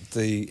Museum.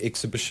 The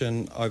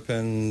exhibition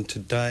opened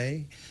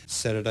today,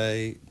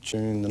 Saturday,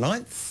 June the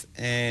 9th,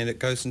 and it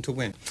goes until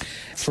when?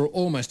 For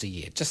almost a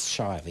year, just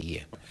shy of a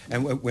year.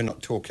 And we're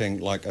not talking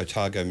like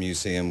Otago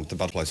Museum with the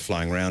butterflies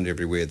flying around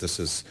everywhere. This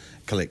is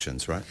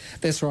collections, right?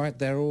 That's right,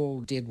 they're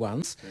all dead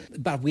ones.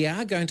 But we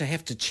are going to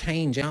have to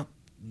change out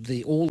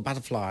all the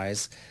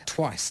butterflies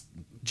twice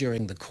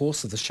during the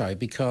course of the show,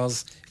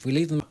 because if we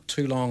leave them up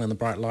too long in the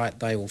bright light,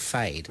 they will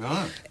fade.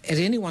 Oh. At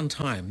any one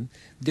time,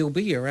 there'll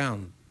be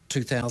around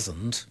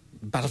 2,000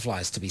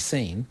 butterflies to be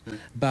seen,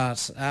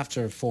 but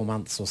after 4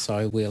 months or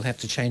so we'll have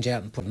to change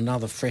out and put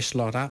another fresh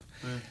lot up.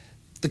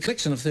 The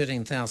collection of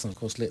 13,000 of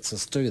course lets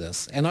us do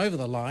this, and over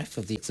the life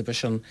of the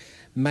exhibition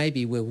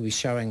maybe we'll be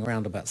showing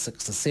around about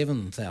 6,000 to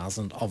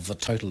 7,000 of the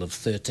total of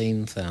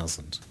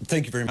 13,000.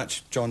 Thank you very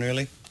much, John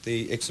Early.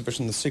 The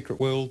exhibition, The Secret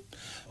World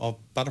of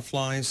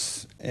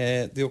Butterflies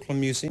at the Auckland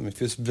Museum.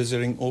 If you're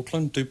visiting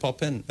Auckland, do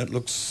pop in. It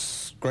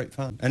looks great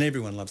fun, and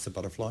everyone loves the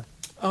butterfly.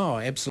 Oh,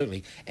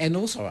 absolutely. And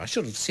also, I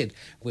should have said,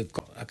 we've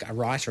got a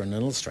writer and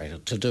illustrator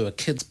to do a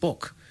kid's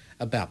book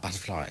about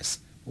butterflies,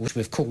 which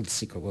we've called The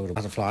Secret World of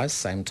Butterflies,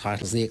 same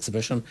title as the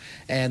exhibition,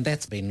 and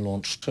that's been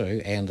launched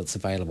too, and it's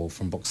available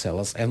from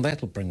booksellers, and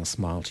that'll bring a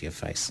smile to your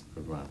face.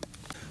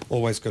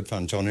 Always good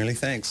fun, John Early.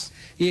 Thanks.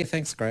 Yeah,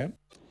 thanks, Graham.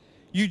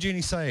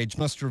 Eugenie Sage,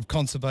 Minister of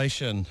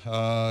Conservation,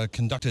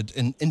 conducted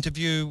an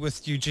interview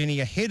with Eugenie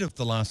ahead of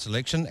the last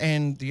election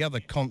and the other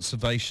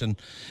conservation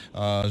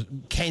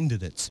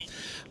candidates.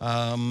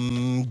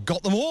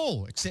 Got them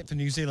all, except for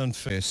New Zealand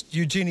First.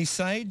 Eugenie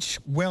Sage,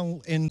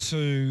 well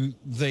into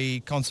the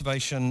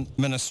Conservation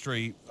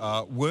Ministry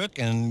work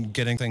and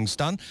getting things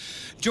done,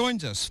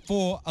 joins us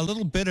for a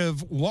little bit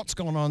of what's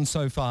gone on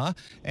so far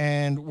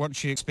and what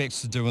she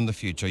expects to do in the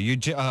future.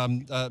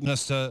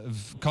 Minister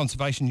of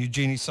Conservation,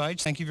 Eugenie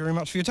Sage, thank you very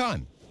much for your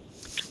time.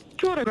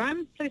 Kia ora,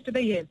 Graham. Pleased to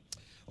be here.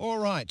 All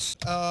right.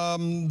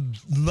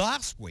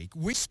 Last week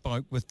we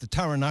spoke with the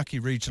Taranaki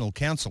Regional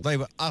Council. They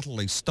were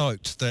utterly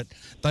stoked that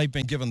they've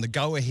been given the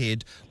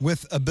go-ahead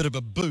with a bit of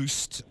a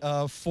boost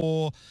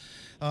for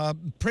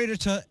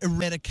predator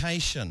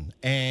eradication,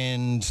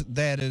 and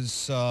that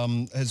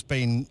has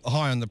been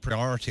high on the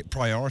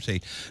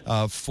priority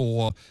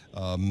for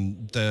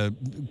the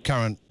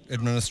current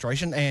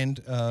administration,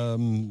 and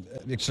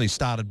actually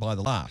started by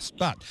the last.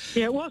 But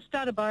yeah, it was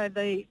started by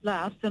the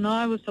last, and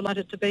I was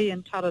delighted to be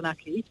in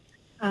Taranaki.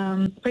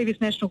 The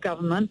previous national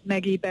government,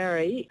 Maggie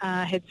Barry,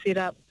 had set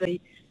up the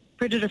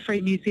Predator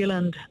Free New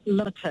Zealand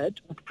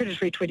Limited, Predator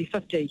Free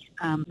 2050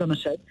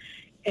 Limited,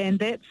 and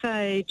that's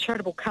a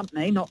charitable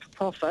company,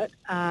 not-for-profit,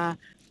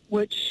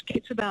 which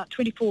gets about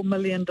 $24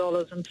 million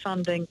in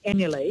funding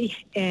annually,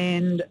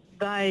 and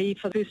they,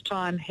 for the first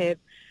time, have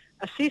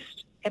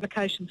assessed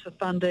applications for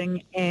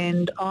funding,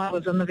 and I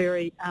was in the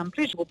very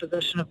pleasurable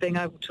position of being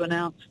able to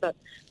announce that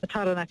the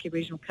Taranaki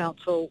Regional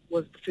Council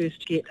was the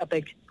first to get a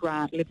big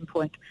grant,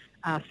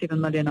 $11.7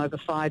 million over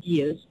 5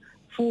 years,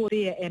 for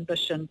their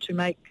ambition to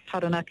make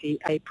Taranaki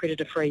a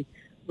predator-free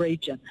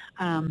region.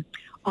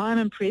 I'm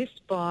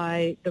impressed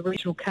by the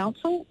Regional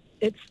Council,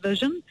 its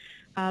vision,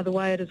 the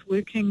way it is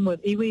working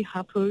with iwi,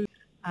 hapu,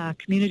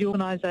 community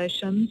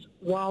organisations,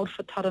 Wild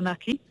for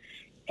Taranaki,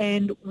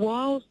 and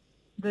while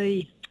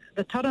the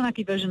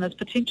Taranaki vision is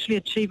potentially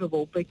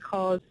achievable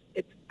because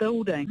it's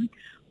building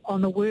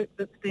on the work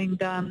that's being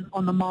done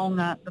on the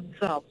maunga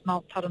themselves,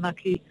 Mount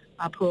Taranaki,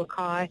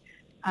 Puakai,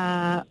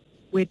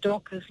 where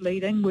DOC is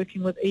leading,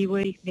 working with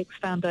iwi, Next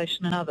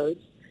Foundation and others,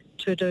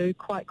 to do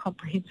quite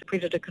comprehensive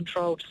predator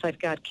control to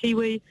safeguard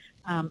kiwi,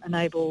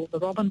 enable the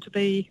robin to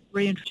be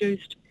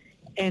reintroduced.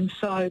 And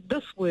so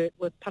this work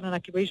with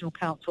Taranaki Regional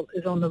Council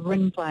is on the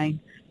ring plane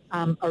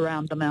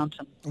around the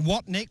mountain.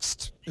 what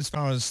next as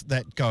far as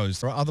that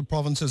goes? There are other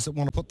provinces that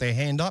want to put their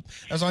hand up.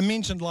 As I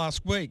mentioned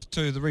last week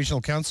to the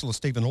Regional Councillor,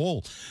 Stephen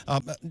Hall,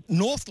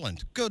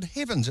 Northland, good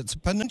heavens, it's a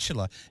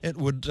peninsula. It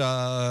would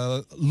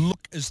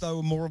look as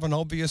though more of an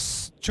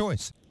obvious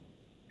choice.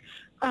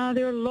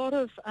 There are a lot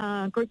of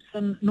groups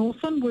in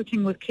Northland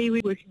working with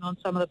Kiwi, working on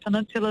some of the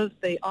peninsulas,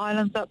 the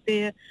islands up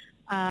there,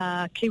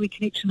 Kiwi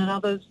Connection and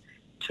others,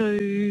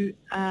 to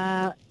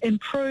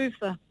improve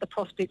the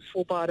prospects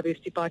for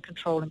biodiversity by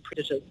controlling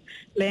predators,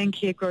 land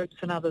care groups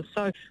and others.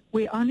 So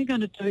we're only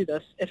going to do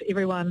this if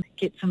everyone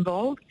gets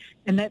involved,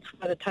 and that's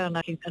why the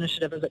Taranaki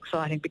initiative is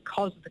exciting,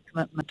 because of the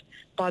commitment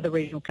by the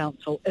Regional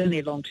Council in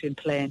their long-term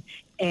plan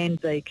and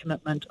the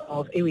commitment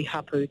of iwi,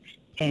 hapu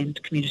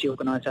and community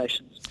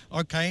organisations.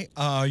 Okay,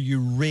 are you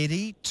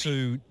ready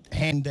to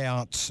hand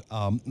out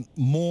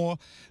more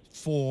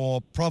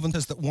for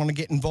provinces that want to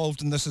get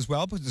involved in this as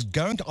well? Because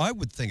I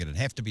would think it'd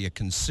have to be a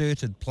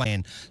concerted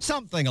plan,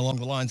 something along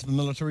the lines of a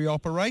military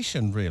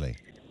operation, really.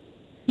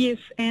 Yes,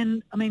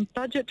 and I mean,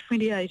 Budget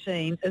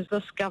 2018 is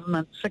this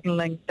government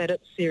signalling that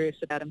it's serious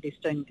about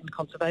investing in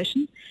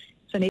conservation.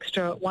 It's an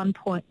extra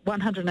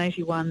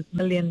 $181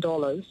 million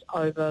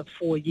over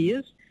 4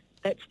 years.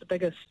 That's the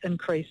biggest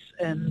increase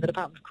in the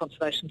Department of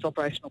Conservation's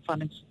operational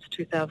funding since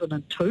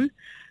 2002.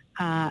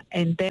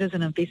 And that is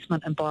an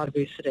investment in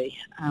biodiversity.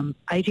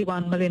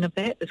 81 million of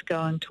that is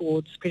going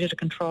towards predator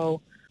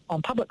control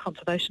on public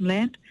conservation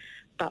land,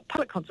 but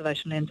public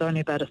conservation land is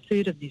only about a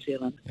third of New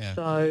Zealand. Yeah.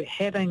 So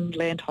having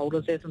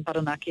landholders, as in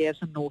Taranaki, as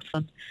in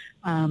Northland,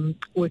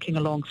 working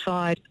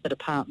alongside the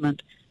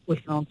department,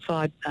 working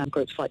alongside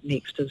groups like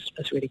Next is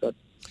really good.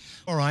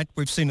 All right,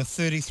 we've seen a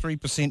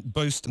 33%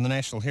 boost in the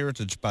National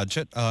Heritage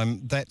budget.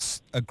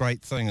 That's a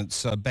great thing.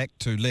 It's back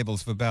to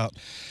levels of about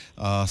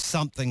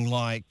something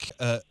like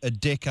a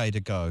decade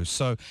ago.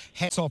 So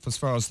hats off as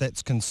far as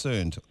that's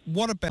concerned.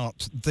 What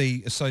about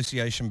the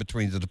association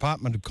between the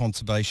Department of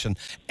Conservation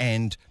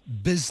and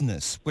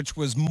business, which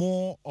was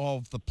more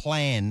of the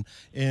plan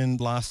in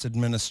last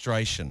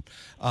administration?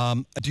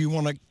 Do you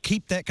want to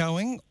keep that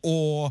going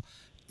or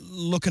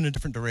look in a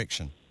different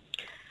direction?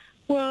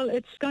 Well,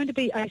 it's going to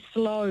be a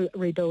slow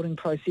rebuilding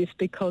process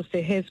because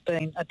there has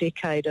been a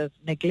decade of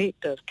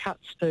neglect, of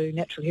cuts to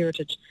natural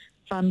heritage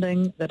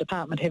funding, the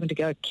department having to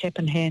go cap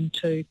in hand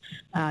to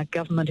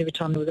government every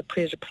time there was a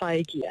predator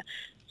plague year.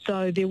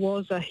 So there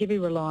was a heavy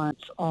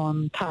reliance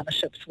on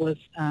partnerships with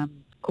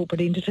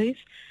corporate entities.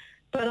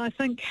 But I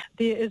think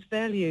there is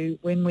value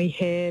when we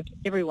have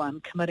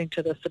everyone committing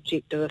to this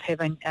objective of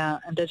having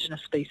our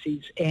Indigenous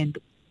species and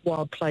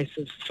wild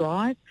places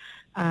thrive.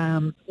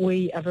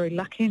 We are very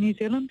lucky in New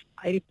Zealand.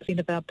 80%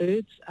 of our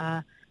birds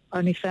are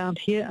only found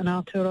here in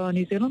Aotearoa,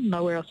 New Zealand,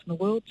 nowhere else in the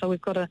world. So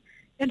we've got an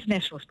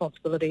international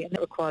responsibility, and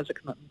that requires a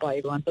commitment by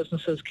everyone,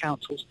 businesses,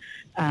 councils,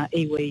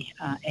 iwi,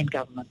 and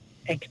government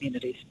and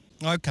communities.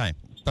 Okay,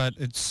 but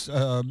it's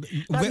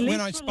when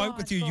I spoke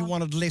with you, you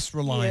wanted less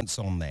reliance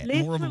on that,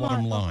 more of a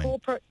bottom line.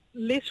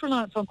 Less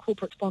reliance on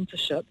corporate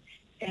sponsorship.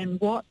 And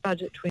what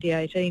Budget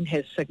 2018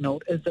 has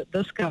signalled is that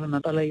this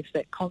government believes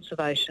that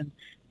conservation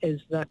is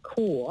the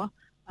core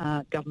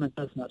government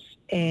business.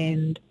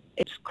 And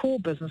it's core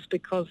business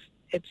because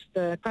it's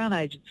the Crown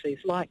agencies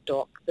like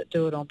DOC that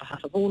do it on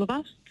behalf of all of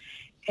us.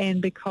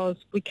 And because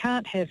we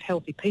can't have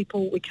healthy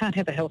people, we can't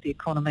have a healthy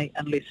economy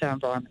unless our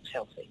environment's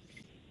healthy.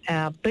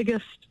 Our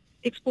biggest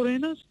export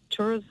earners,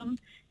 tourism,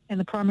 and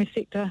the primary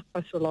sector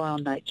both rely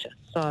on nature.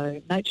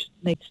 So nature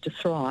needs to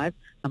thrive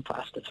and for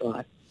us to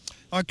thrive.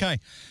 Okay.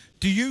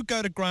 Do you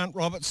go to Grant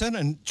Robertson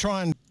and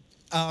try and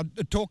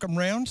talk him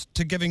round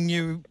to giving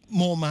you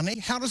more money?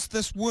 How does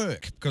this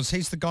work? Because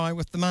he's the guy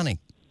with the money.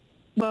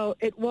 Well,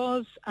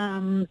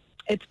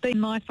 it's been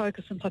my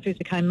focus since I first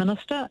became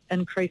Minister,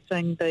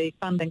 increasing the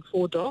funding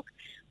for DOC.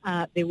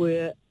 There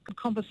were good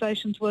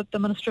conversations with the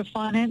Minister of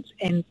Finance,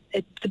 and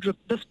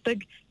this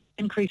big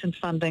increase in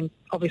funding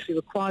obviously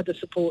required the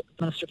support of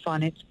the Minister of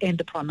Finance and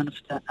the Prime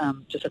Minister,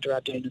 Jacinda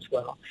Ardern, as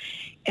well.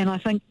 And I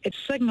think it's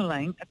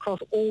signalling across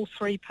all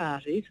three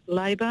parties,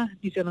 Labour,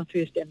 New Zealand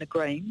First and the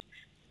Greens,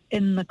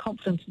 in the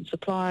Confidence and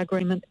Supply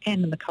Agreement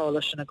and in the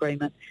Coalition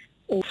Agreement,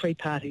 all three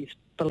parties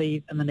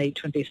believe in the need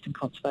to invest in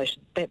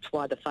conservation. That's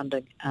why the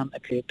funding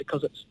occurred,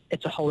 because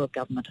it's a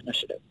whole-of-government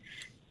initiative.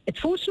 It's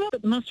fortunate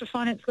that the Minister of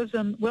Finance lives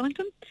in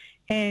Wellington,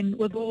 and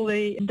with all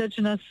the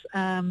Indigenous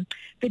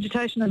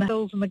vegetation in the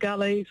hills and the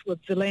gullies,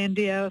 with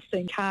Zealandia,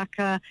 seeing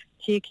kaka,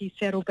 Tieki,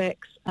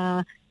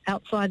 saddlebacks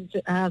outside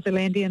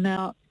Zealandia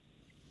now,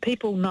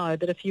 people know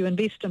that if you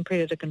invest in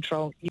predator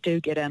control, you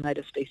do get our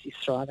native species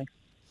thriving.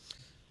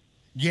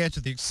 Yeah, to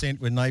the extent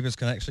where neighbours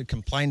can actually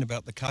complain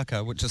about the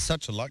kaka, which is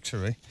such a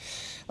luxury.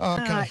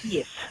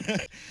 Yes.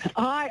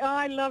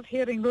 I love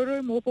hearing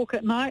ruru, mōpoka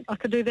at night. I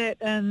could do that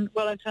in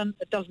Wellington.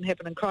 It doesn't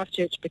happen in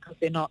Christchurch because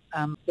they're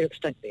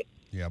extinct there.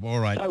 Yeah,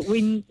 all right. So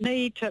we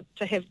need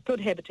to have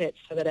good habitats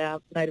so that our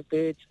native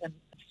birds and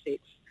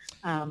insects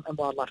and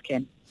wildlife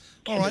can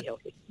be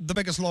healthy. The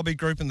biggest lobby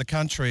group in the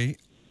country,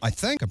 I'm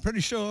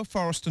pretty sure,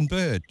 Forest and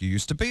Bird. You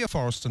used to be a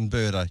forest and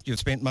birder. You've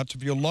spent much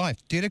of your life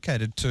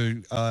dedicated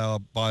to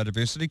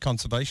biodiversity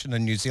conservation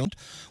in New Zealand.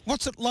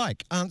 What's it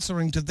like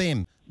answering to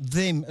them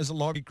as a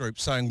lobby group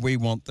saying, we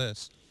want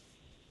this?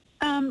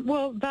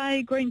 Well,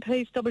 they,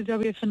 Greenpeace,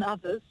 WWF and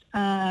others,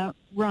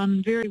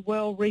 run very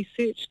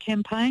well-researched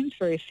campaigns,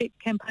 very effective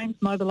campaigns,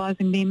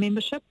 mobilising their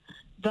membership.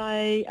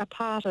 They are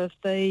part of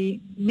the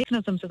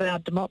mechanisms of our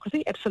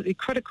democracy, absolutely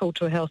critical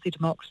to a healthy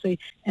democracy,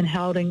 and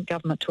holding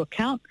government to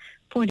account,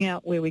 pointing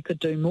out where we could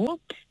do more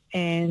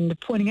and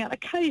pointing out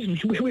occasionally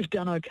where we've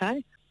done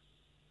okay.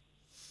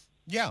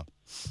 Yeah.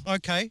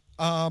 Okay.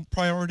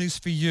 Priorities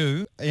for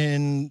you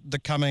in the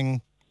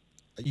coming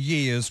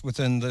years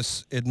within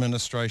this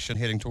administration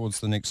heading towards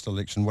the next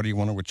election? What do you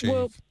want to achieve?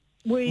 Well,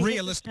 we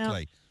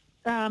realistically.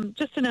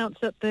 Just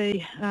announced at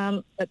the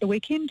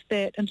weekend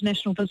that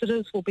international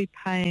visitors will be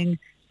paying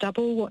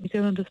double what New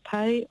Zealanders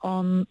pay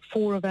on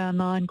 4 of our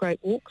 9 great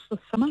walks this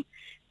summer.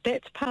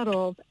 That's part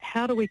of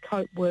how do we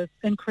cope with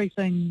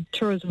increasing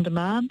tourism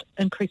demand,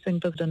 increasing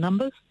visitor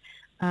numbers.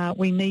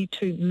 We need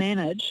to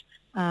manage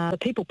the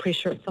people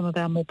pressure at some of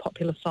our more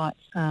popular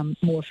sites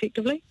more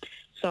effectively.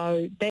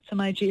 So that's a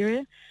major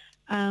area.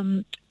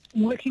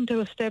 Working to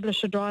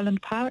establish a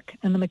dryland park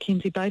in the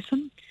Mackenzie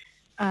Basin,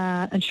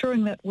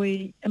 ensuring that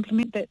we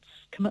implement that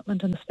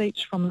commitment in the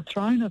speech from the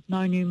throne of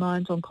no new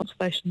mines on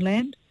conservation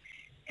land.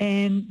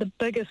 And the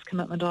biggest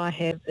commitment I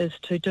have is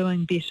to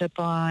doing better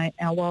by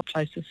our wild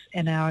places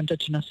and our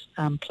Indigenous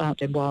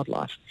plant and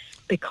wildlife,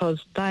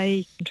 because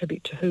they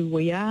contribute to who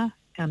we are,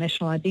 our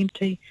national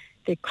identity.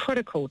 They're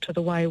critical to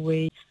the way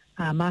we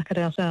market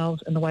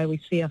ourselves and the way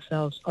we see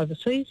ourselves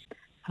overseas.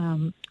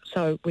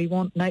 So we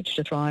want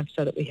nature to thrive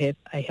so that we have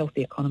a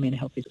healthy economy and a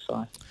healthy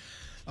society.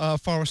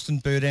 Forest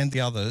and Bird and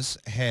the others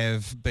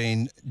have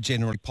been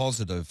generally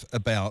positive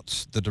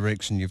about the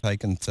direction you've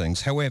taken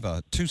things.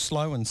 However, too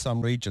slow in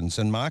some regions,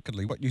 and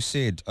markedly what you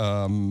said,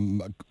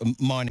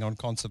 mining on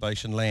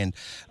conservation land,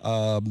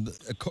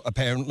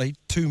 apparently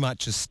too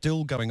much is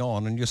still going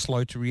on and you're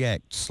slow to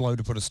react, slow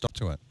to put a stop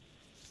to it.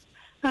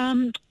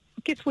 I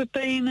guess we've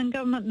been in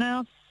government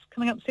now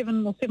coming up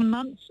 7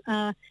 months.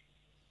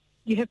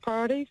 You have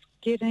priorities.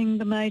 Getting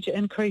the major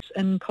increase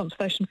in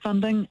conservation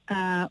funding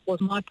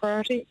was my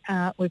priority.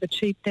 We've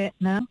achieved that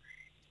now,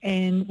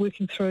 and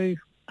working through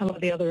a lot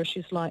of the other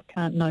issues like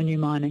no new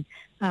mining.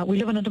 We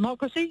live in a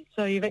democracy,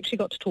 so you've actually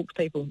got to talk to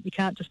people. You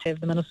can't just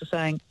have the minister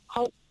saying,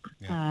 halt.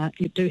 Yeah.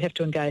 You do have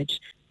to engage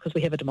because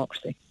we have a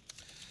democracy.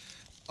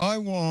 I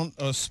want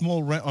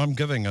I'm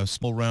giving a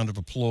small round of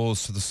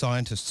applause to the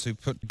scientists who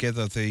put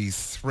together the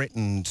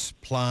threatened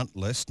plant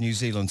list, New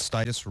Zealand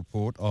status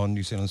report on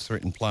New Zealand's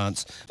threatened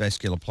plants,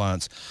 vascular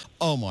plants.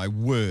 Oh my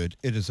word,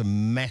 it is a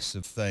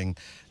massive thing,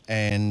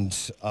 and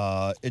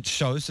it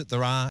shows that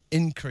there are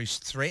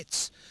increased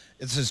threats.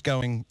 This is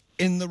going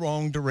in the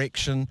wrong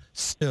direction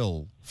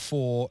still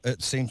for,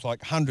 it seems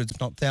like, hundreds, if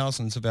not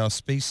thousands of our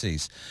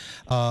species.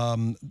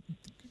 I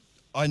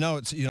know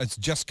it's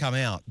just come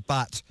out,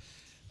 but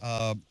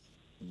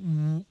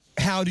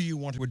how do you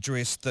want to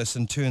address this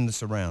and turn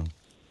this around?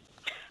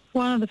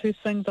 One of the first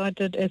things I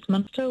did as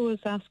Minister was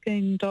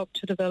asking DOC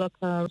to develop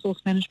a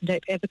Resource Management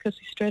Act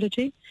advocacy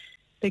strategy,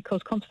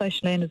 because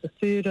conservation land is a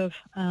third of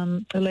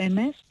the land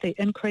mass. The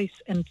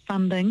increase in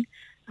funding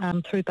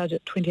through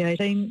Budget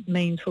 2018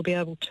 means we'll be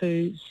able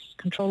to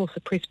control or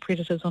suppress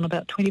predators on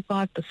about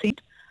 25%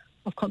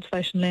 of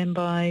conservation land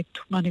by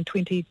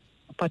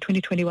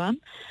 2021.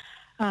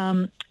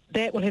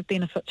 That will have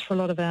benefits for a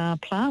lot of our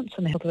plants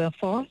and the health of our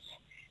forests,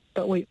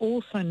 but we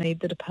also need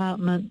the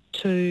department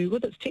to,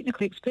 with its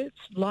technical experts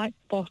like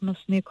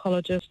botanists and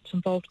ecologists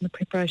involved in the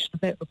preparation of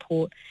that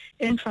report,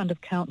 in front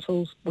of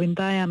councils when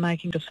they are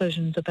making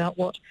decisions about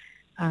what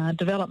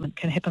development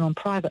can happen on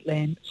private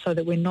land, so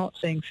that we're not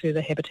seeing further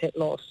habitat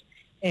loss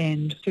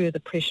and further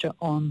pressure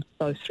on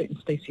those threatened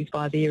species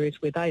by the areas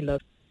where they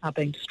live are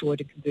being destroyed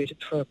and converted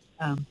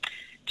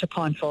to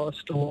pine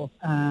forest or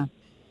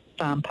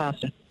farm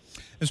pasture.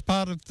 As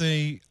part of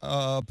the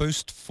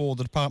boost for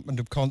the Department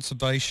of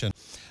Conservation,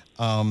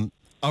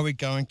 are we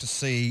going to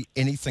see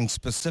anything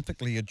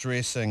specifically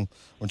addressing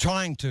or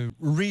trying to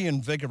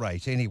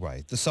reinvigorate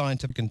anyway the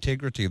scientific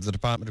integrity of the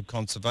Department of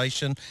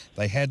Conservation?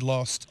 They had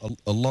lost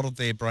a lot of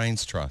their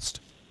brains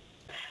trust.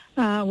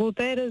 Well,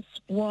 that is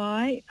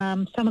why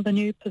some of the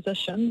new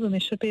positions, and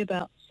there should be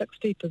about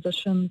 60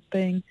 positions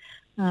being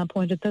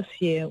appointed this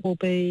year, will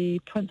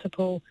be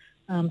principal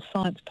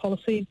science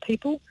policy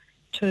people,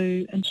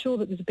 to ensure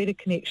that there's a better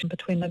connection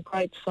between the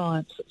great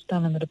science that's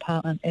done in the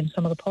department and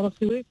some of the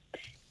policy work,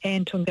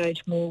 and to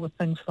engage more with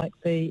things like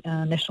the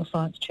National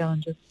Science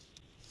Challenges.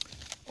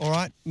 All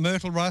right,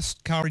 myrtle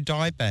rust, Kauri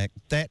dieback,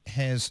 that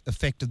has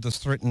affected this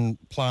threatened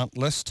plant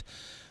list.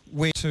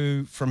 Where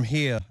to from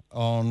here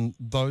on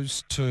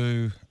those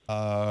two,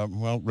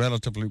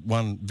 relatively,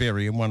 one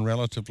very and one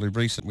relatively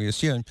recent, we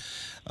assume,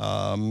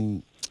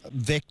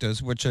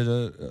 vectors which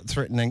are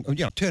threatening,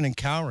 turning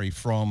Kauri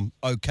from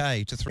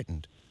okay to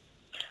threatened?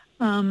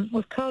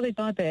 With Kauri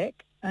dieback,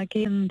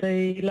 again,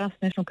 the last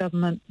National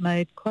Government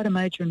made quite a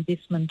major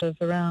investment of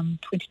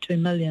around 22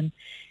 million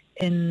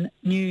in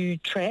new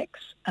tracks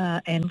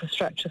and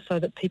infrastructure so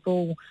that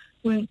people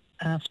weren't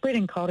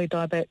spreading Kauri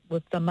dieback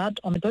with the mud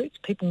on their boots.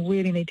 People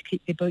really need to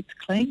keep their boots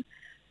clean.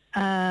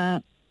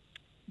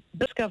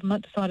 This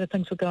government decided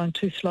things were going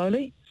too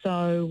slowly,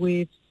 so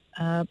we're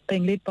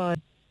being led by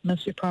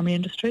Ministry of Primary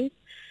Industries,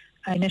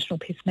 a national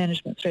pest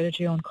management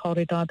strategy on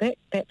Kauri dieback.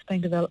 That's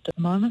being developed at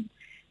the moment.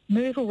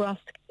 Myrtle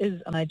rust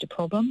is a major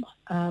problem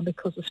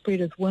because the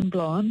spread is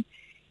windblown,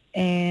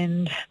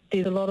 and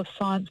there's a lot of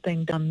science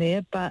being done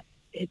there, but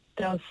it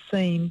does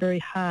seem very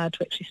hard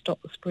to actually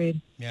stop the spread.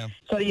 Yeah.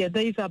 So,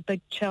 these are big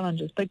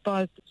challenges, big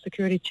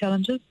biosecurity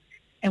challenges,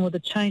 and with a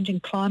changing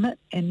climate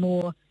and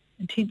more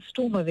intense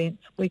storm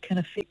events, we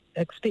can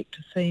expect to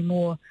see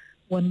more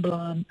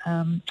windblown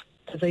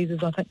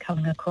diseases, I think,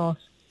 coming across.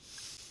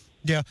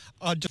 Yeah,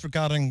 just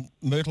regarding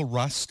myrtle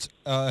rust,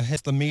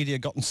 has the media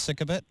gotten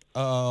sick of it?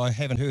 I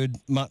haven't heard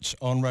much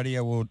on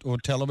radio or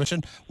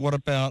television. What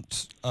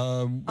about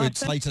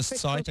its latest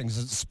sightings?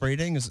 Is it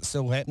spreading? Is it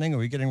still happening? Are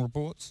we getting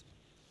reports?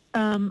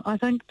 I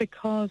think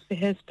because there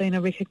has been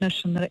a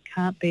recognition that it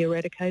can't be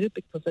eradicated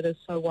because it is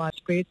so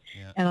widespread,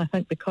 and I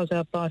think because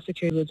our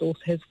biosecurity resource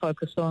has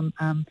focused on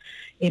M.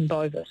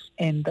 bovis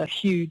and the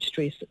huge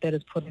stress that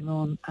is putting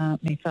on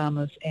many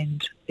farmers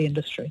and the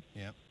industry.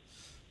 Yeah.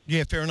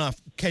 Yeah, fair enough.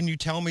 Can you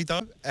tell me,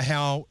 though,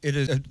 how it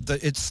is,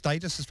 its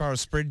status as far as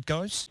spread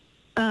goes?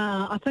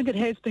 I think it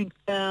has been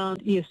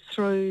found, yes,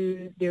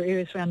 through their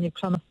areas around New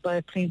Plymouth, Bay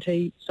of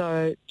Plenty.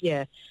 So,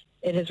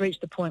 it has reached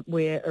the point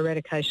where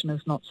eradication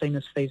is not seen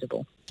as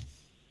feasible.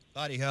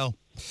 Bloody hell.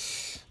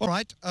 All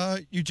right,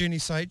 Eugenie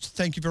Sage,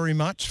 thank you very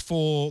much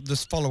for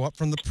this follow-up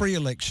from the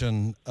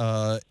pre-election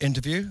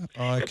interview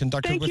I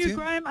conducted Thank with you. you,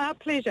 Graham. Our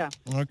pleasure.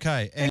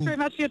 Okay. Thanks very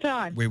much for your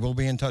time. We will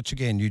be in touch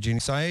again. Eugenie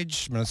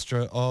Sage,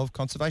 Minister of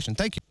Conservation.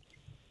 Thank you.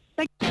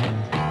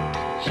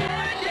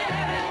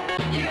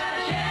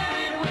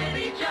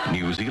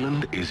 New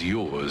Zealand is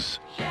yours.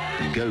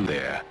 Go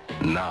there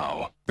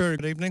now. Very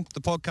good evening.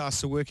 The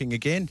podcasts are working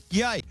again.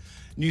 Yay!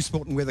 News,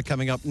 sport and weather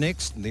coming up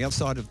next. And the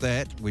outside of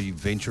that, we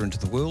venture into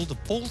the world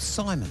of Paul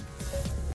Simon.